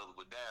calm the other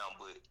one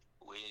down, but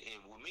with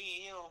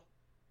me and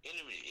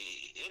him,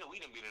 we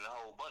done been in a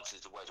whole bunch of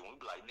situations. We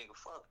be like, nigga,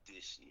 fuck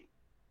this shit.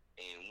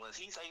 And once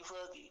he say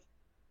fuck it,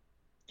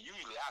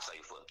 usually I say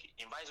fuck it,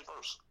 and vice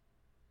versa.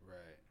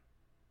 Right.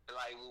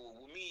 Like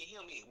with me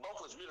and him,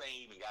 both of us really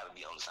ain't even got to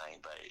be on the same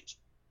page.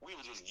 We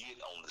would just get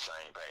on the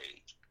same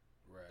page.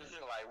 Right. It's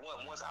just like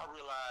once I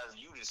realized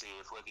you just said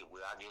fuck it,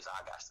 well, I guess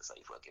I got to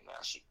say fuck it now.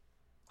 Shit,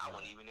 I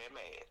wasn't even that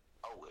mad.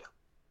 Oh well.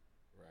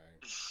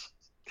 Right.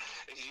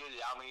 It's just,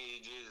 I mean,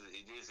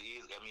 it just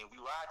is. I mean, if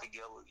we ride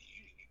together,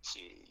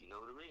 shit, you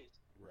know what it is.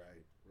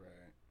 Right.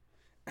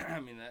 I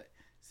mean that.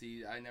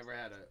 See, I never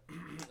had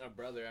a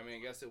brother. I mean,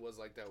 I guess it was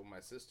like that with my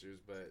sisters,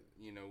 but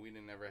you know, we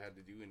didn't never had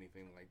to do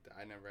anything like that.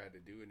 I never had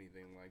to do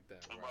anything like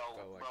that. Where I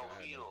felt like I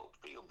had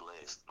feel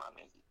blessed, my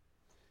nigga.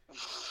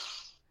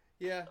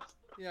 Yeah.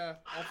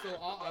 I feel.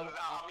 I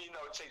mean,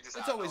 no, check this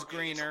out. It's always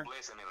greener.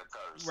 It's a blessing and a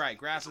curse. Right,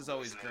 grass is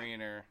always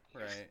greener.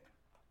 Right.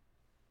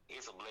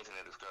 It's a blessing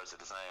and a curse at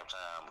the same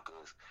time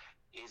because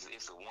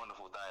it's a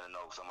wonderful thing to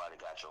know somebody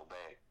got your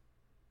back.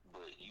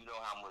 But you know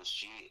how much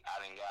shit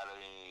I done got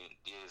in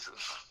just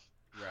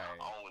right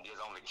on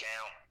the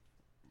count.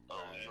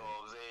 Right. You know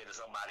what I'm saying? To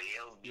somebody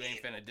else. You ain't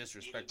finna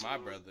disrespect my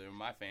brother or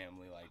my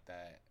family like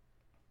that.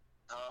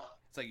 Huh?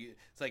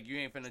 It's like you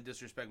ain't finna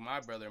disrespect my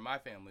brother or my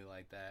family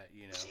like that,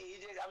 you know. Shit,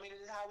 I mean,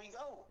 this is how we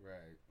go.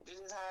 Right. This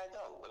is how it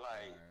go.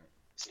 Like,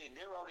 shit,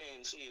 they wrote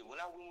in, shit, when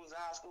I was in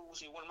high school,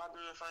 shit, one of my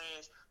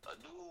girlfriends, a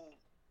dude,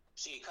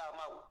 shit, called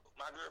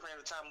my girlfriend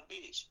at the time a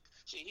bitch.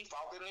 Shit, he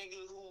fought that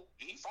nigga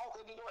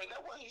like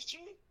that wasn't his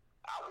chick.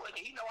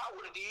 He know I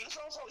would've did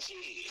so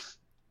shit.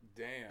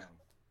 Damn.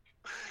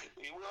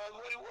 It was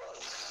what it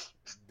was.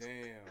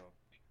 Damn.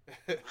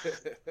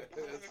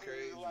 That's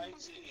crazy. Like,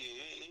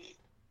 shit.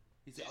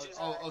 He said,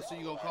 so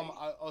you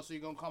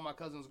gonna call my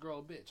cousin's girl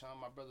a bitch, huh?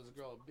 My brother's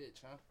girl a bitch,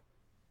 huh?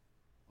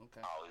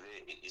 Okay. Oh,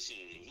 shit.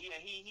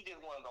 He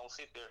just wasn't gonna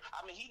sit there.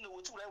 I mean, he knew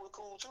it too. That was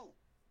cool too.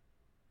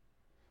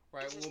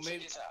 Right. Well,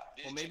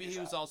 maybe he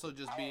was also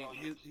just being.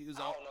 He was.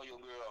 I don't know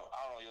your girl.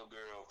 I don't know your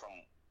girl from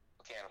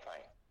a can of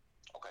paint.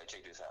 Okay,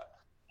 check this out.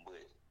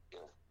 But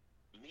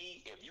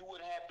if you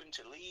would happen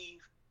to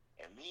leave,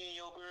 and me and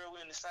your girl were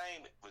in the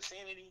same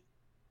vicinity,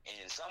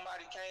 and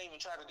somebody came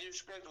and tried to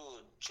disrespect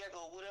or check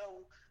or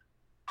whatever,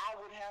 I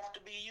would have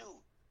to be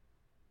you.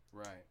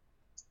 Right.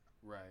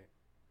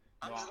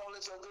 I'm just gonna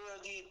let your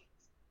girl get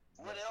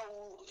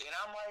whatever, and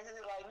I'm right here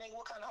like, nigga,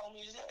 what kind of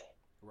homie is that?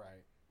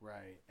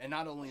 Right. And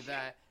not only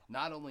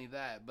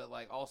that, but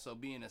like also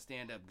being a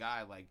stand-up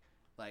guy, like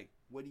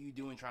what are you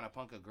doing trying to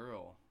punk a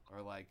girl? Or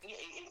like... Yeah,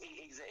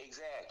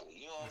 exactly.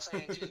 You know what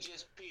I'm saying?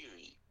 just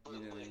period. But,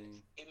 you know but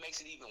it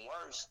makes it even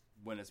worse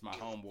when it's my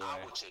homeboy.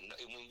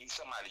 When you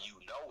somebody you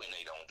know and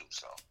they don't do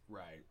something.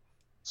 Right.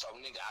 So,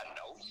 nigga, I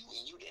know you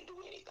and you didn't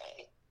do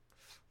anything.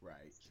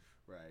 Right.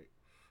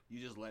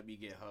 You just let me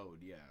get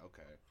hoed. Yeah,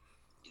 okay.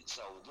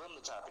 So, them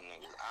the type of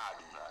niggas I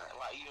do not.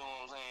 Like, you know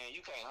what I'm saying?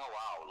 You can't hoe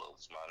all of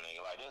us, my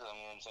nigga. Like, that's what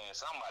I'm saying.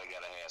 Somebody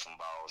gotta have some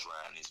balls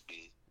around this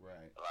bitch.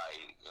 Right.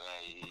 Like,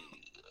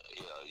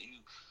 yeah,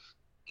 we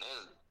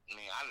done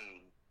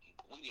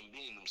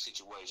been in them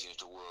situations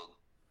to where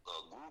a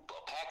group,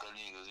 a pack of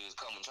niggas is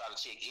come and try to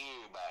check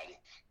everybody.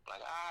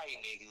 Like, alright,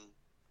 nigga,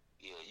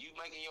 yeah, you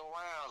making your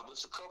rounds, but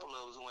it's a couple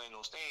of us who ain't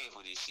gonna stand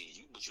for this shit.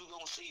 But you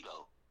gonna see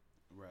though.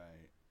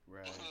 Right.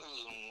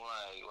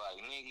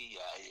 like, nigga,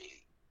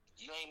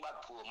 you ain't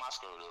about to pull my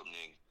skirt up,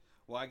 nigga.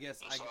 Well, I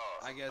guess I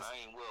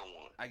ain't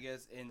well one. I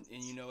guess, and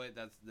you know what?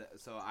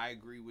 So I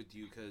agree with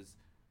you because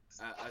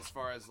as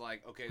far as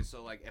like, okay,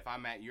 so like if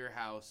I'm at your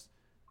house,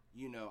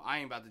 you know, I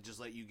ain't about to just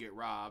let you get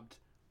robbed,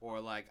 or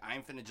like I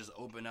ain't finna just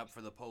open up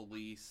for the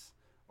police,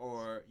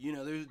 or you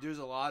know, there's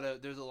a lot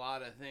of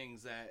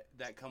things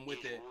that come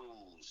with it.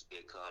 Rules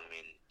that come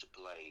into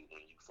play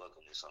when you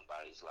fucking with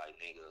somebody. It's like,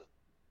 nigga,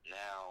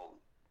 now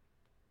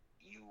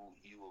you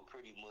are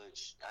pretty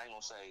much, I ain't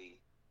gonna say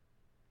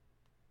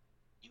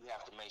you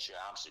have to make sure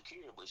I'm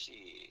secure, but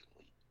shit,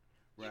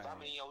 right. If I'm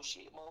in your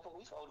shit, motherfucker,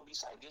 we supposed to be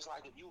safe. Just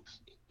like if you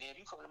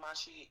come to my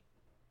shit,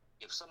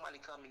 if somebody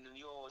come into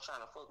yours trying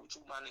to fuck with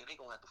you, my nigga, they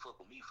gonna have to fuck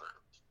with me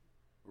first.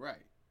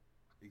 Right.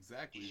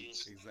 Exactly.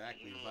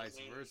 Vice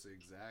versa.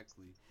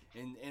 Exactly.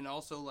 And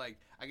also, like,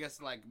 I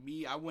guess, like,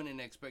 me, I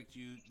wouldn't expect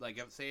you, like,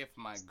 say if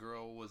my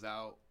girl was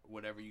out,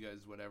 whatever,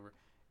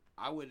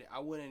 I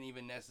wouldn't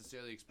even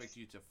necessarily expect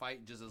you to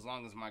fight, just as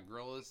long as my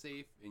girl is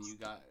safe and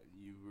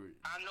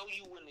I know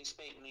you wouldn't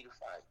expect me to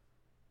fight.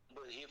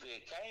 But if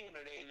it came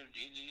to that, it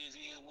just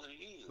is what it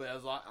is.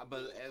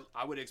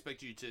 I would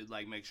expect you to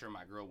like make sure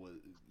my girl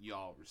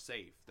y'all were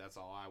safe. That's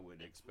all I would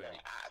expect.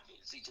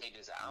 Take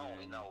this. I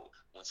only know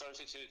when certain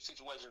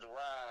situations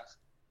arise.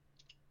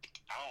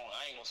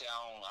 I ain't gonna say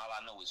all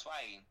I know is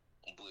fighting,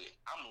 but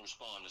I'm gonna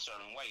respond a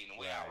certain way, and the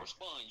way I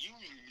respond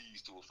usually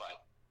leads to a fight.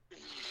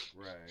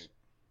 Right.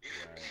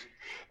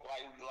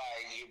 Like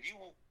if you,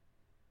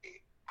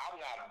 I'm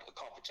not a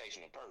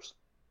confrontational person.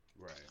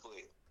 Right.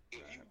 But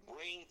if you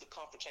bring the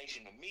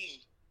confrontation to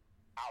me,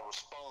 I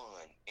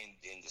respond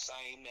in the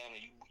same manner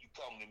you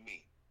come to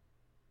me.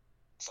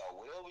 So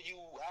however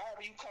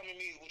you come to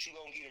me is what you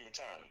gonna get in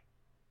return.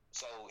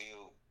 So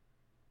if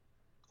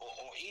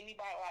or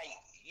anybody like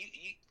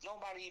you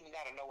nobody even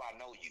gotta know I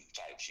know you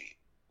type shit.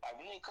 Like,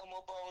 when they come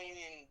up on you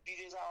and be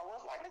this all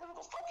rough, like, nigga, who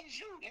the fuck is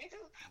you, nigga?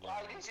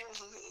 Like, this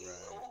just,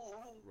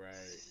 Right.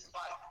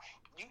 like,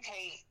 you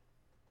can't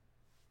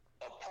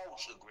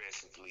approach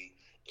aggressively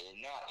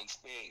and not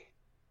expect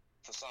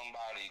for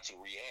somebody to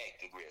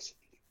react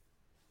aggressively.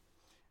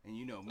 And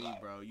you know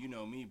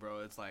me, bro.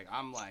 It's like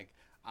I'm like,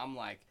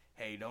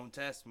 hey, don't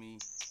test me.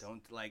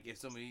 Don't, like, if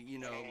somebody,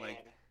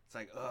 like, it's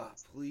like,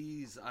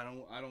 please, I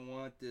don't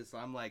want this.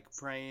 I'm like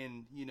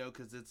praying,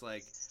 because it's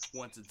like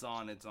once it's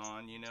on, and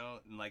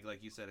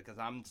like you said, because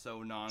I'm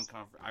so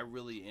I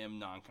really am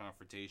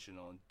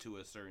non-confrontational to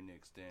a certain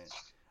extent.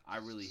 I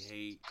really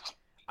hate.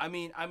 I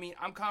mean,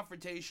 I'm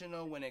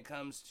confrontational when it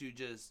comes to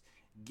just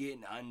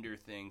getting under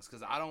things,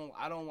 because I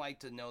don't like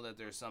to know that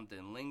there's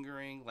something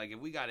lingering. Like, if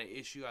we got an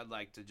issue, I'd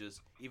like to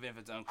just, even if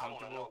it's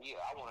uncomfortable.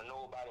 I want to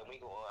know about it.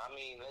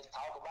 Let's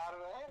talk about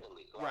it and handle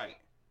it. Like,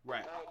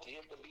 Right.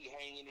 Just to be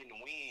hanging in the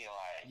wind,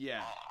 like,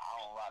 yeah,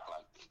 I don't rock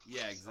like this.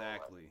 Yeah,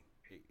 exactly.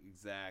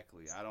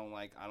 I don't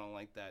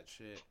like that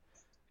shit.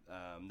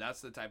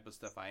 That's the type of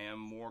stuff I am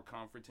more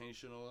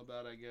confrontational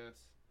about, I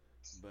guess.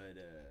 But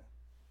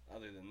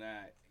other than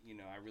that,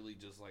 I really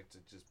just like to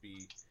just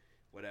be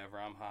whatever.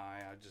 I'm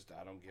high.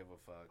 I don't give a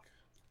fuck.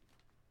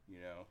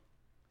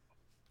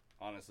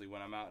 Honestly,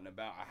 when I'm out and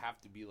about, I have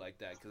to be like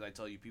that, because I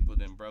tell you, people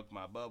then broke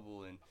my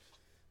bubble, and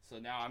so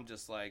now I'm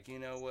just like, you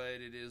know what,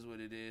 it is what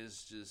it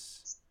is.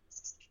 Just,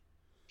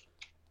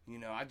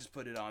 I just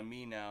put it on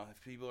me now.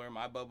 If people are in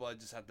my bubble, I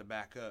just have to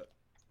back up.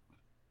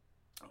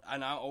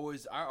 And I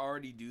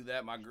already do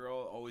that. My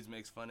girl always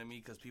makes fun of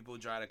me because people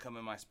try to come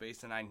in my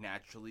space, and I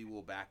naturally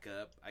will back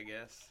up, I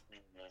guess.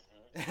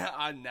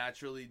 I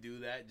naturally do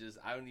that.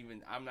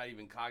 I'm not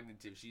even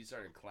cognitive. She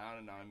started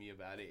clowning on me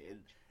about it,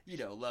 and,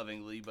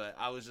 lovingly, but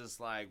I was just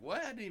like,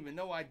 what? I didn't even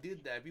know I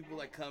did that. People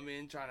like come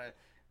in trying to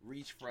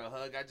reach for a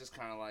hug. I just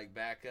kind of like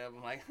back up.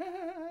 I'm like,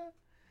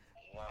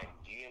 like,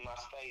 you in my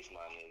space,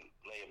 my nigga.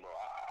 Bro,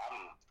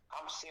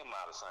 I'm semi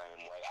the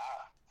same way.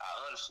 I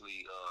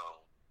honestly,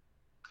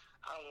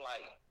 I don't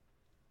like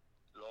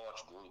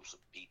large groups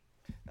of people.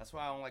 That's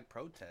why I don't like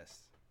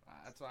protests.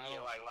 That's why I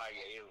don't like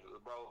if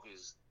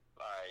it's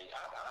like,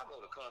 I go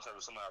to a concert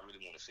with somebody I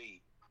really want to see,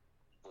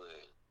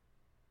 but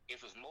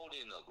if it's more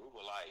than a group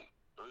of like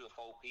 3 or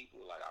 4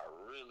 people, like, I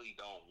really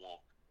don't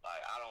want,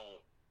 like,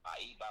 I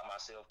eat by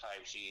myself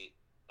type shit.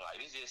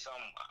 Like, it's just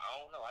something, I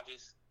don't know, I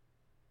just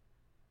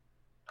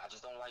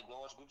don't like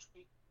large groups of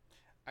people.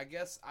 I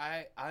guess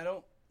I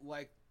don't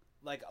like,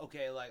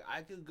 okay, like,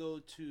 I could go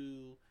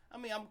to,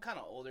 I'm kind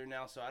of older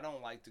now, so I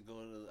don't like to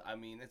go to,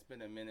 it's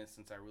been a minute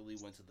since I really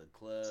went to the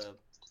club.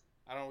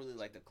 I don't really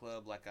like the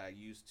club like I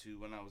used to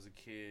when I was a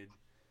kid,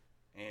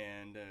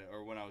 and,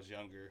 or when I was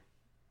younger.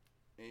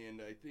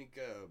 And I think,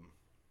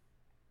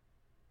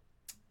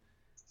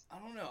 I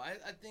don't know,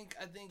 I think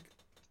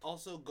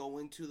also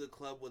going to the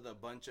club with a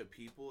bunch of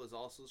people is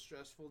also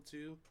stressful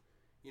too.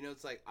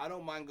 It's like, I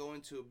don't mind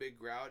going to a big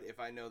crowd if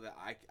I know that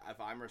if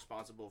I'm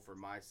responsible for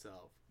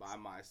myself, by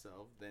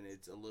myself, then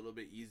it's a little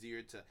bit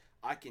easier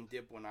I can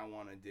dip when I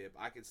want to dip.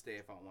 I could stay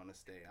if I want to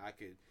stay. I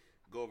could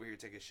go over here,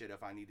 take a shit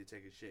if I need to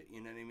take a shit.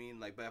 You know what I mean?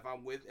 Like, but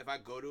if I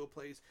go to a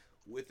place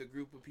with a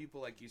group of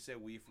people, like you said,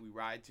 if we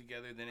ride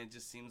together, then it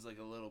just seems like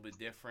a little bit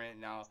different.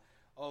 Now,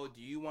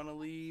 do you want to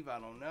leave? I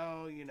don't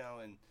know,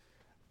 and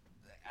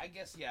I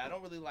guess, I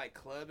don't really like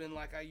clubbing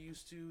like I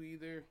used to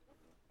either.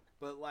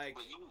 But like,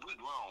 we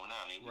grown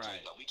now, nigga.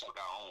 We take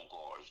our own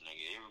cars,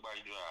 nigga.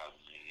 Everybody drives,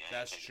 nigga.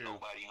 That's true.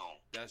 Nobody home.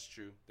 That's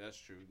true.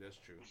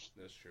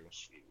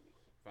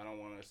 If I don't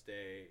want to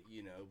stay,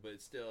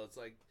 but still, it's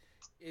like,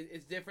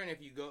 it's different if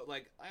you go.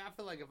 Like, I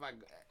feel like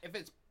if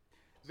it's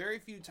very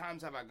few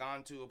times have I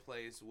gone to a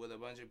place with a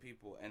bunch of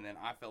people, and then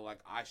I feel like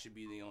I should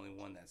be the only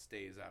one that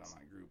stays out of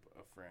my group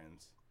of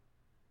friends.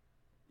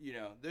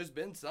 There's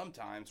been some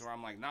times where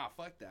I'm like, nah,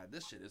 fuck that.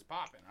 This shit is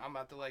popping. I'm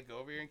about to like go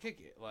over here and kick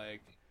it.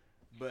 Like,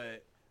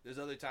 but there's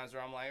other times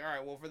where I'm like, all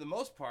right, well, for the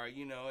most part,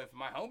 if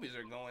my homies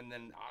are going,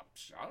 then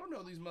I don't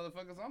know these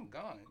motherfuckers. I'm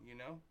gone.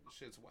 This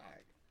shit's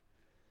whack.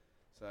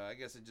 So I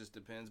guess it just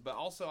depends. But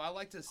also, I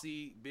like to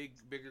see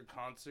bigger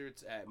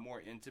concerts at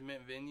more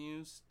intimate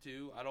venues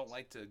too. I don't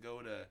like to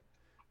go to.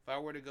 If I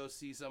were to go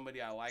see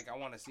somebody I like, I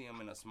want to see them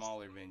in a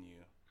smaller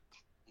venue.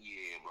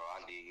 Yeah, bro,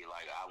 I did.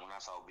 Like, when I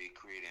saw Big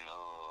Crit and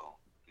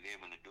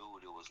Living the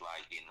Dude, it was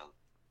like it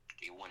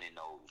wasn't in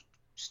no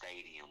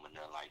stadium and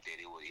nothing like that.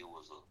 It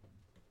was a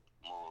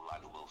more like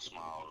a little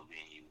smaller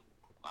venue.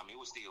 It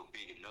was still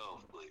big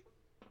enough, but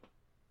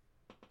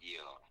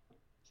yeah,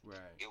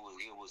 right. It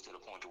was to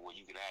the point to where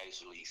you could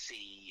actually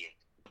see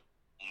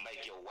and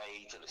make your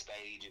way to the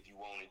stage if you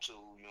wanted to.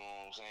 You know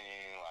what I'm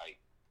saying?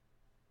 Like,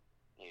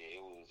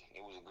 yeah, it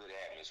was a good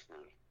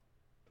atmosphere.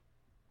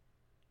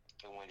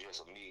 It wasn't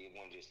just it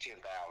wasn't just 10,000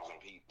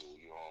 people.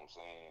 You know what I'm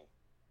saying?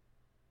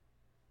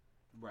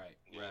 Right.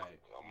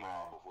 A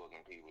mob of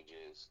fucking people,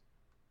 just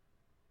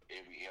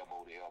every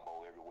elbow to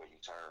elbow, everywhere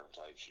you turn,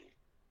 type shit.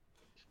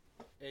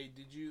 Hey,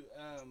 did you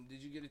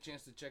get a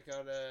chance to check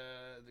out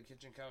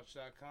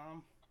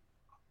thekitchencouch.com?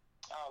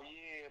 Oh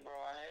yeah, bro,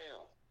 I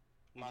have.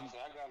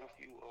 I got a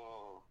few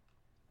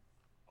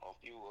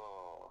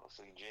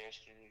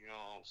suggestions. You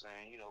know what I'm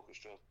saying? You know,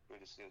 constructive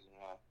criticism.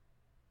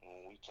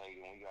 When we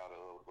gotta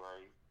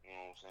upgrade. You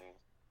know what I'm saying?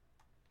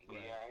 But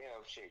Right. yeah, I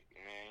have shit,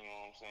 man. You know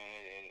what I'm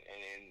saying?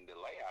 And the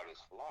layout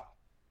is fly.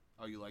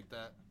 Oh, you like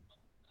that?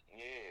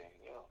 Yeah.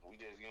 We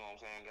just, you know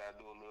what I'm saying, gotta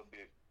do a little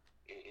bit.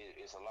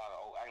 It's a lot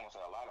of, I ain't gonna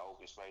say a lot of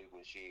open space,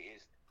 but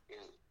shit,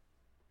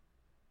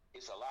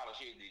 it's a lot of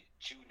shit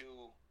that you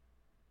do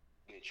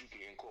that you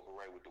can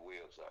incorporate with the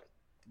website.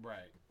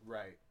 Right.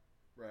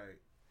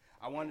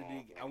 I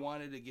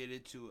wanted to get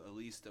it to at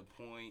least a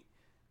point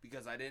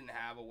because I didn't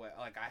have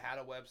I had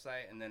a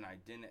website and then I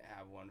didn't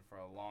have one for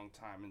a long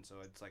time, and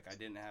so it's like I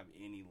didn't have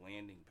any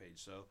landing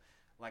page. So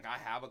like I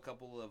have a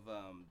couple of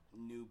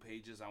new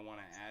pages I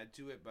want to add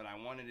to it, but I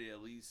wanted to at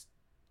least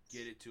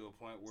get it to a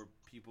point where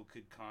people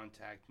could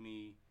contact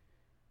me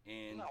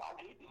and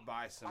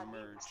buy some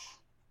merch.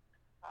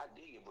 I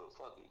dig it, but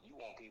fuck it. You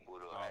want people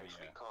to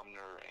actually come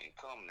there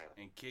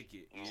and kick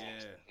it. You know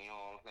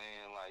what I'm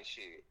saying? Like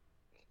shit.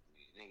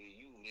 Nigga,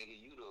 you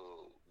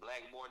the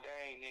Black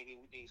Bourdain, nigga.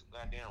 We need some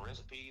goddamn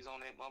recipes on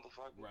that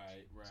motherfucker.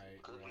 Right.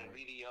 Cooking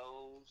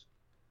videos,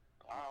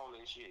 all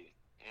that shit.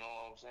 You know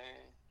what I'm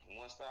saying?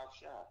 One-stop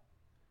shop.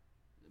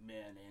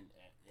 Man,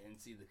 and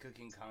see, the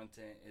cooking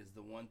content is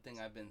the one thing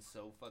I've been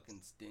so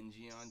fucking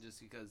stingy on, just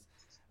because,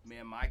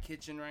 man, my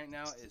kitchen right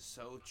now is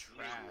so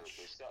trash.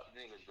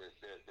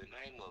 The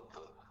name of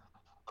the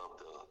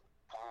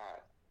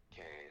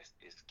podcast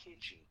is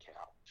Kitchen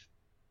Couch.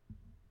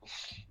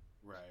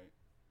 Right.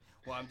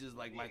 Well, I'm just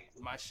like my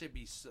shit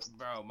be so,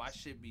 bro. My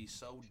shit be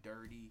so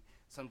dirty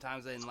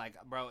sometimes, and like,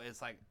 bro,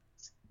 it's like,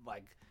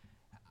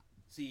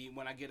 see,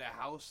 when I get a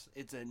house,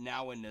 it's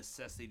now a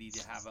necessity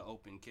to have an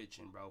open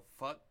kitchen, bro.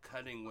 Fuck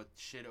cutting with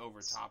shit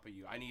over top of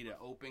you. I need an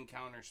open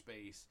counter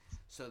space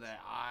so that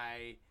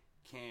I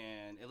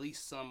can at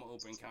least some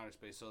open counter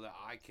space so that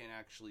I can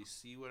actually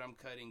see what I'm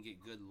cutting, get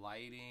good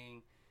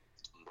lighting.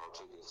 Bro,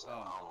 check this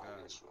out. Oh my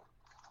god.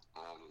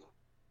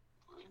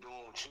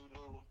 Doing what you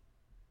do,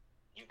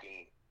 you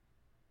can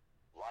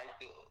write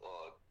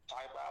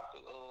type out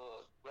the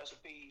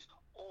recipes,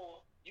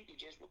 or you can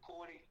just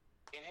record it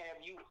and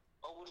have you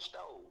over the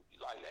stove.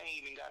 Like, they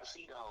ain't even got to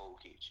see the whole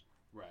kitchen.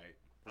 Right.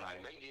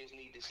 Like, they just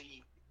need to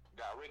see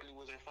directly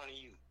what's in front of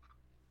you.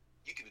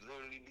 You could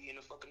literally be in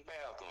the fucking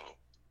bathroom.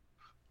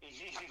 Like,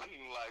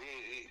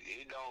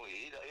 it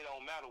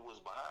don't matter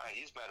what's behind.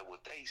 It just matter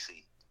what they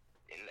see.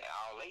 And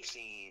all they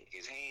see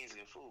is hands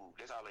and food.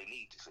 That's all they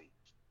need to see.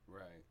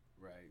 Right.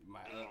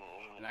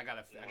 And I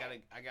gotta,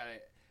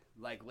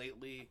 like,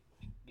 lately,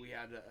 we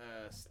had to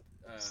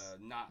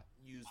not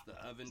use the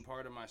oven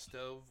part of my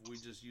stove. We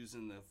just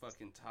using the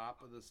fucking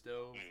top of the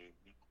stove,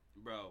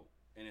 bro.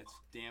 And it's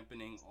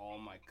dampening all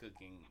my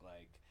cooking.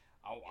 Like,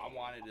 I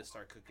wanted to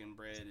start cooking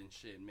bread and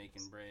shit,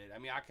 making bread. I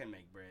mean, I can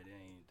make bread. It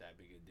ain't that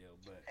big a deal,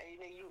 but. Hey,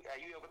 nigga, have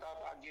you ever thought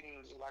about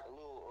getting like a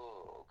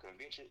little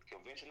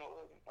conventional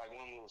oven, like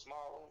one little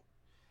small one?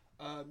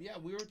 Yeah,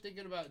 we were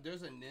thinking about.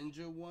 There's a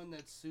Ninja one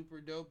that's super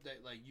dope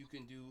that like you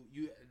can do.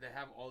 They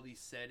have all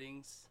these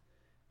settings.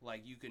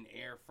 Like, you can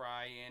air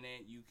fry in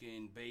it, you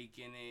can bake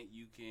in it,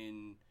 you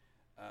can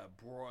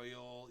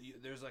broil.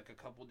 There's like a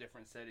couple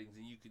different settings,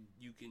 and you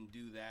can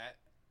do that.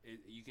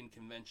 You can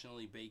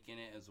conventionally bake in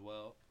it as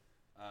well.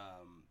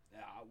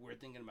 We're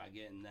thinking about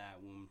getting that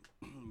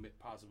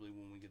possibly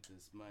when we get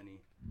this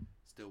money.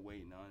 Still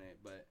waiting on it,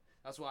 but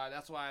that's why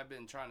I've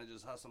been trying to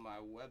just hustle my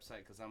website,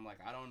 because I'm like,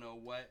 I don't know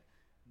what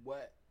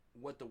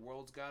the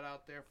world's got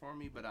out there for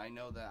me, but I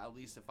know that at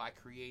least if I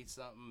create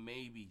something,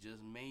 maybe,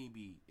 just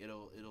maybe,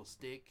 it'll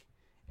stick,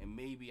 and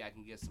maybe I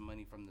can get some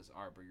money from this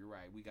art. But you're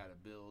right, we gotta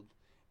build,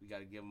 we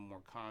gotta give them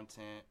more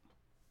content,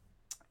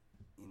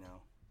 you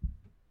know.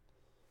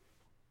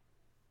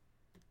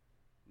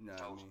 No,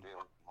 I mean,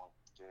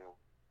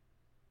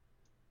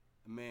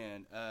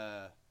 man.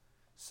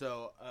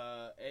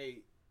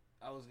 Hey,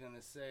 I was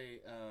gonna say,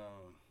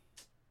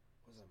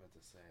 what was I about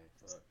to say?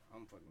 Fuck,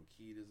 I'm fucking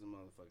keyed as a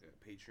motherfucker.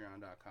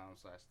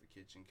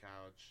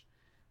 Patreon.com/thekitchencouch.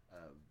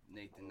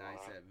 Nathan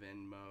Nice at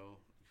Venmo.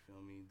 You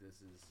feel me?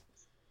 This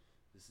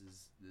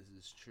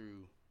is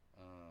true.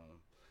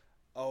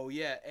 Oh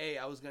yeah. Hey,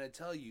 I was gonna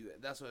tell you.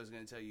 That's what I was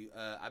gonna tell you.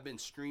 I've been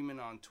streaming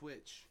on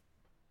Twitch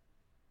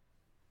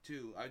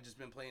too. I've just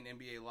been playing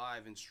NBA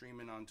Live and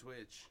streaming on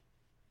Twitch.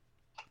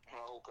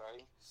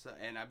 Okay. So,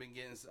 and I've been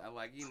getting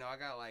I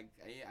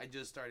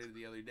just started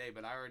the other day,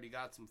 but I already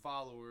got some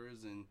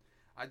followers, and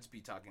I just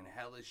be talking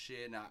hella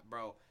shit. And I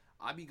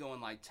be going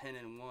like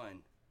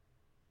 10-1.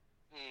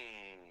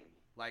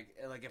 Like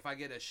if I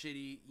get a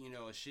shitty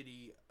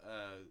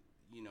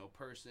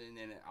person,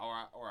 and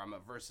or I'm a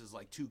versus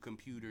like 2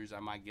 computers, I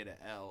might get an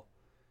L,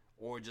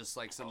 or just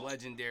like some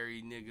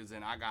legendary niggas,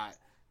 and I got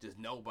just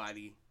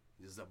nobody,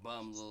 just a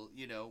bum little,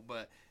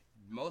 but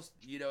most,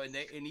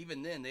 and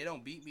even then they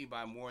don't beat me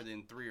by more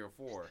than 3 or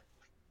 4.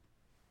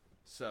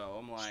 So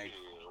I'm like,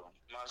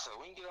 so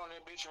we can get on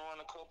that bitch and run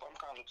a cup. I'm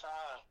kind of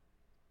tired,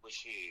 but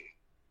shit.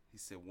 He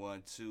said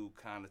 1, 2,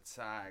 kind of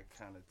tired.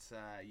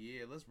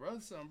 Yeah, let's run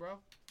some,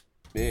 bro.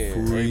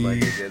 Man, Free hey, my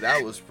nigga,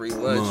 that was free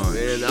lunch, lunch.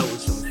 man. That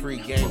was some free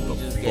game we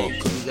just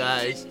gave to you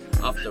guys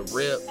off the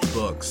rip.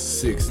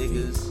 $1.60.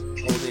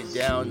 Niggas hold it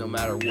down no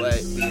matter what.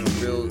 Being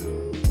real.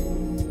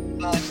 You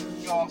know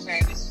what I'm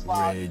saying? This is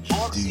why Reg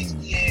all the D.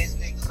 60 ass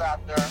niggas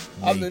out there.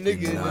 I'm the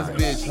nigga in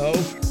this bitch,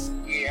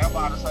 ho. Yeah, I'm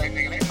about to say,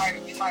 nigga, we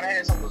might have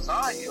had some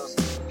lasagna or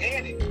some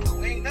spaghetti.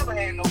 We ain't never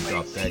had no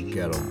Drop baked that chicken.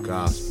 ghetto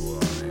gospel on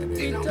that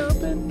You head. know?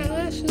 Dumping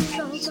ashes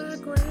on my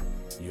grave.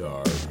 You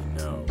already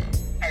know.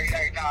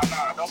 Hey,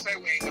 nah, don't say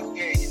we ain't never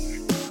gave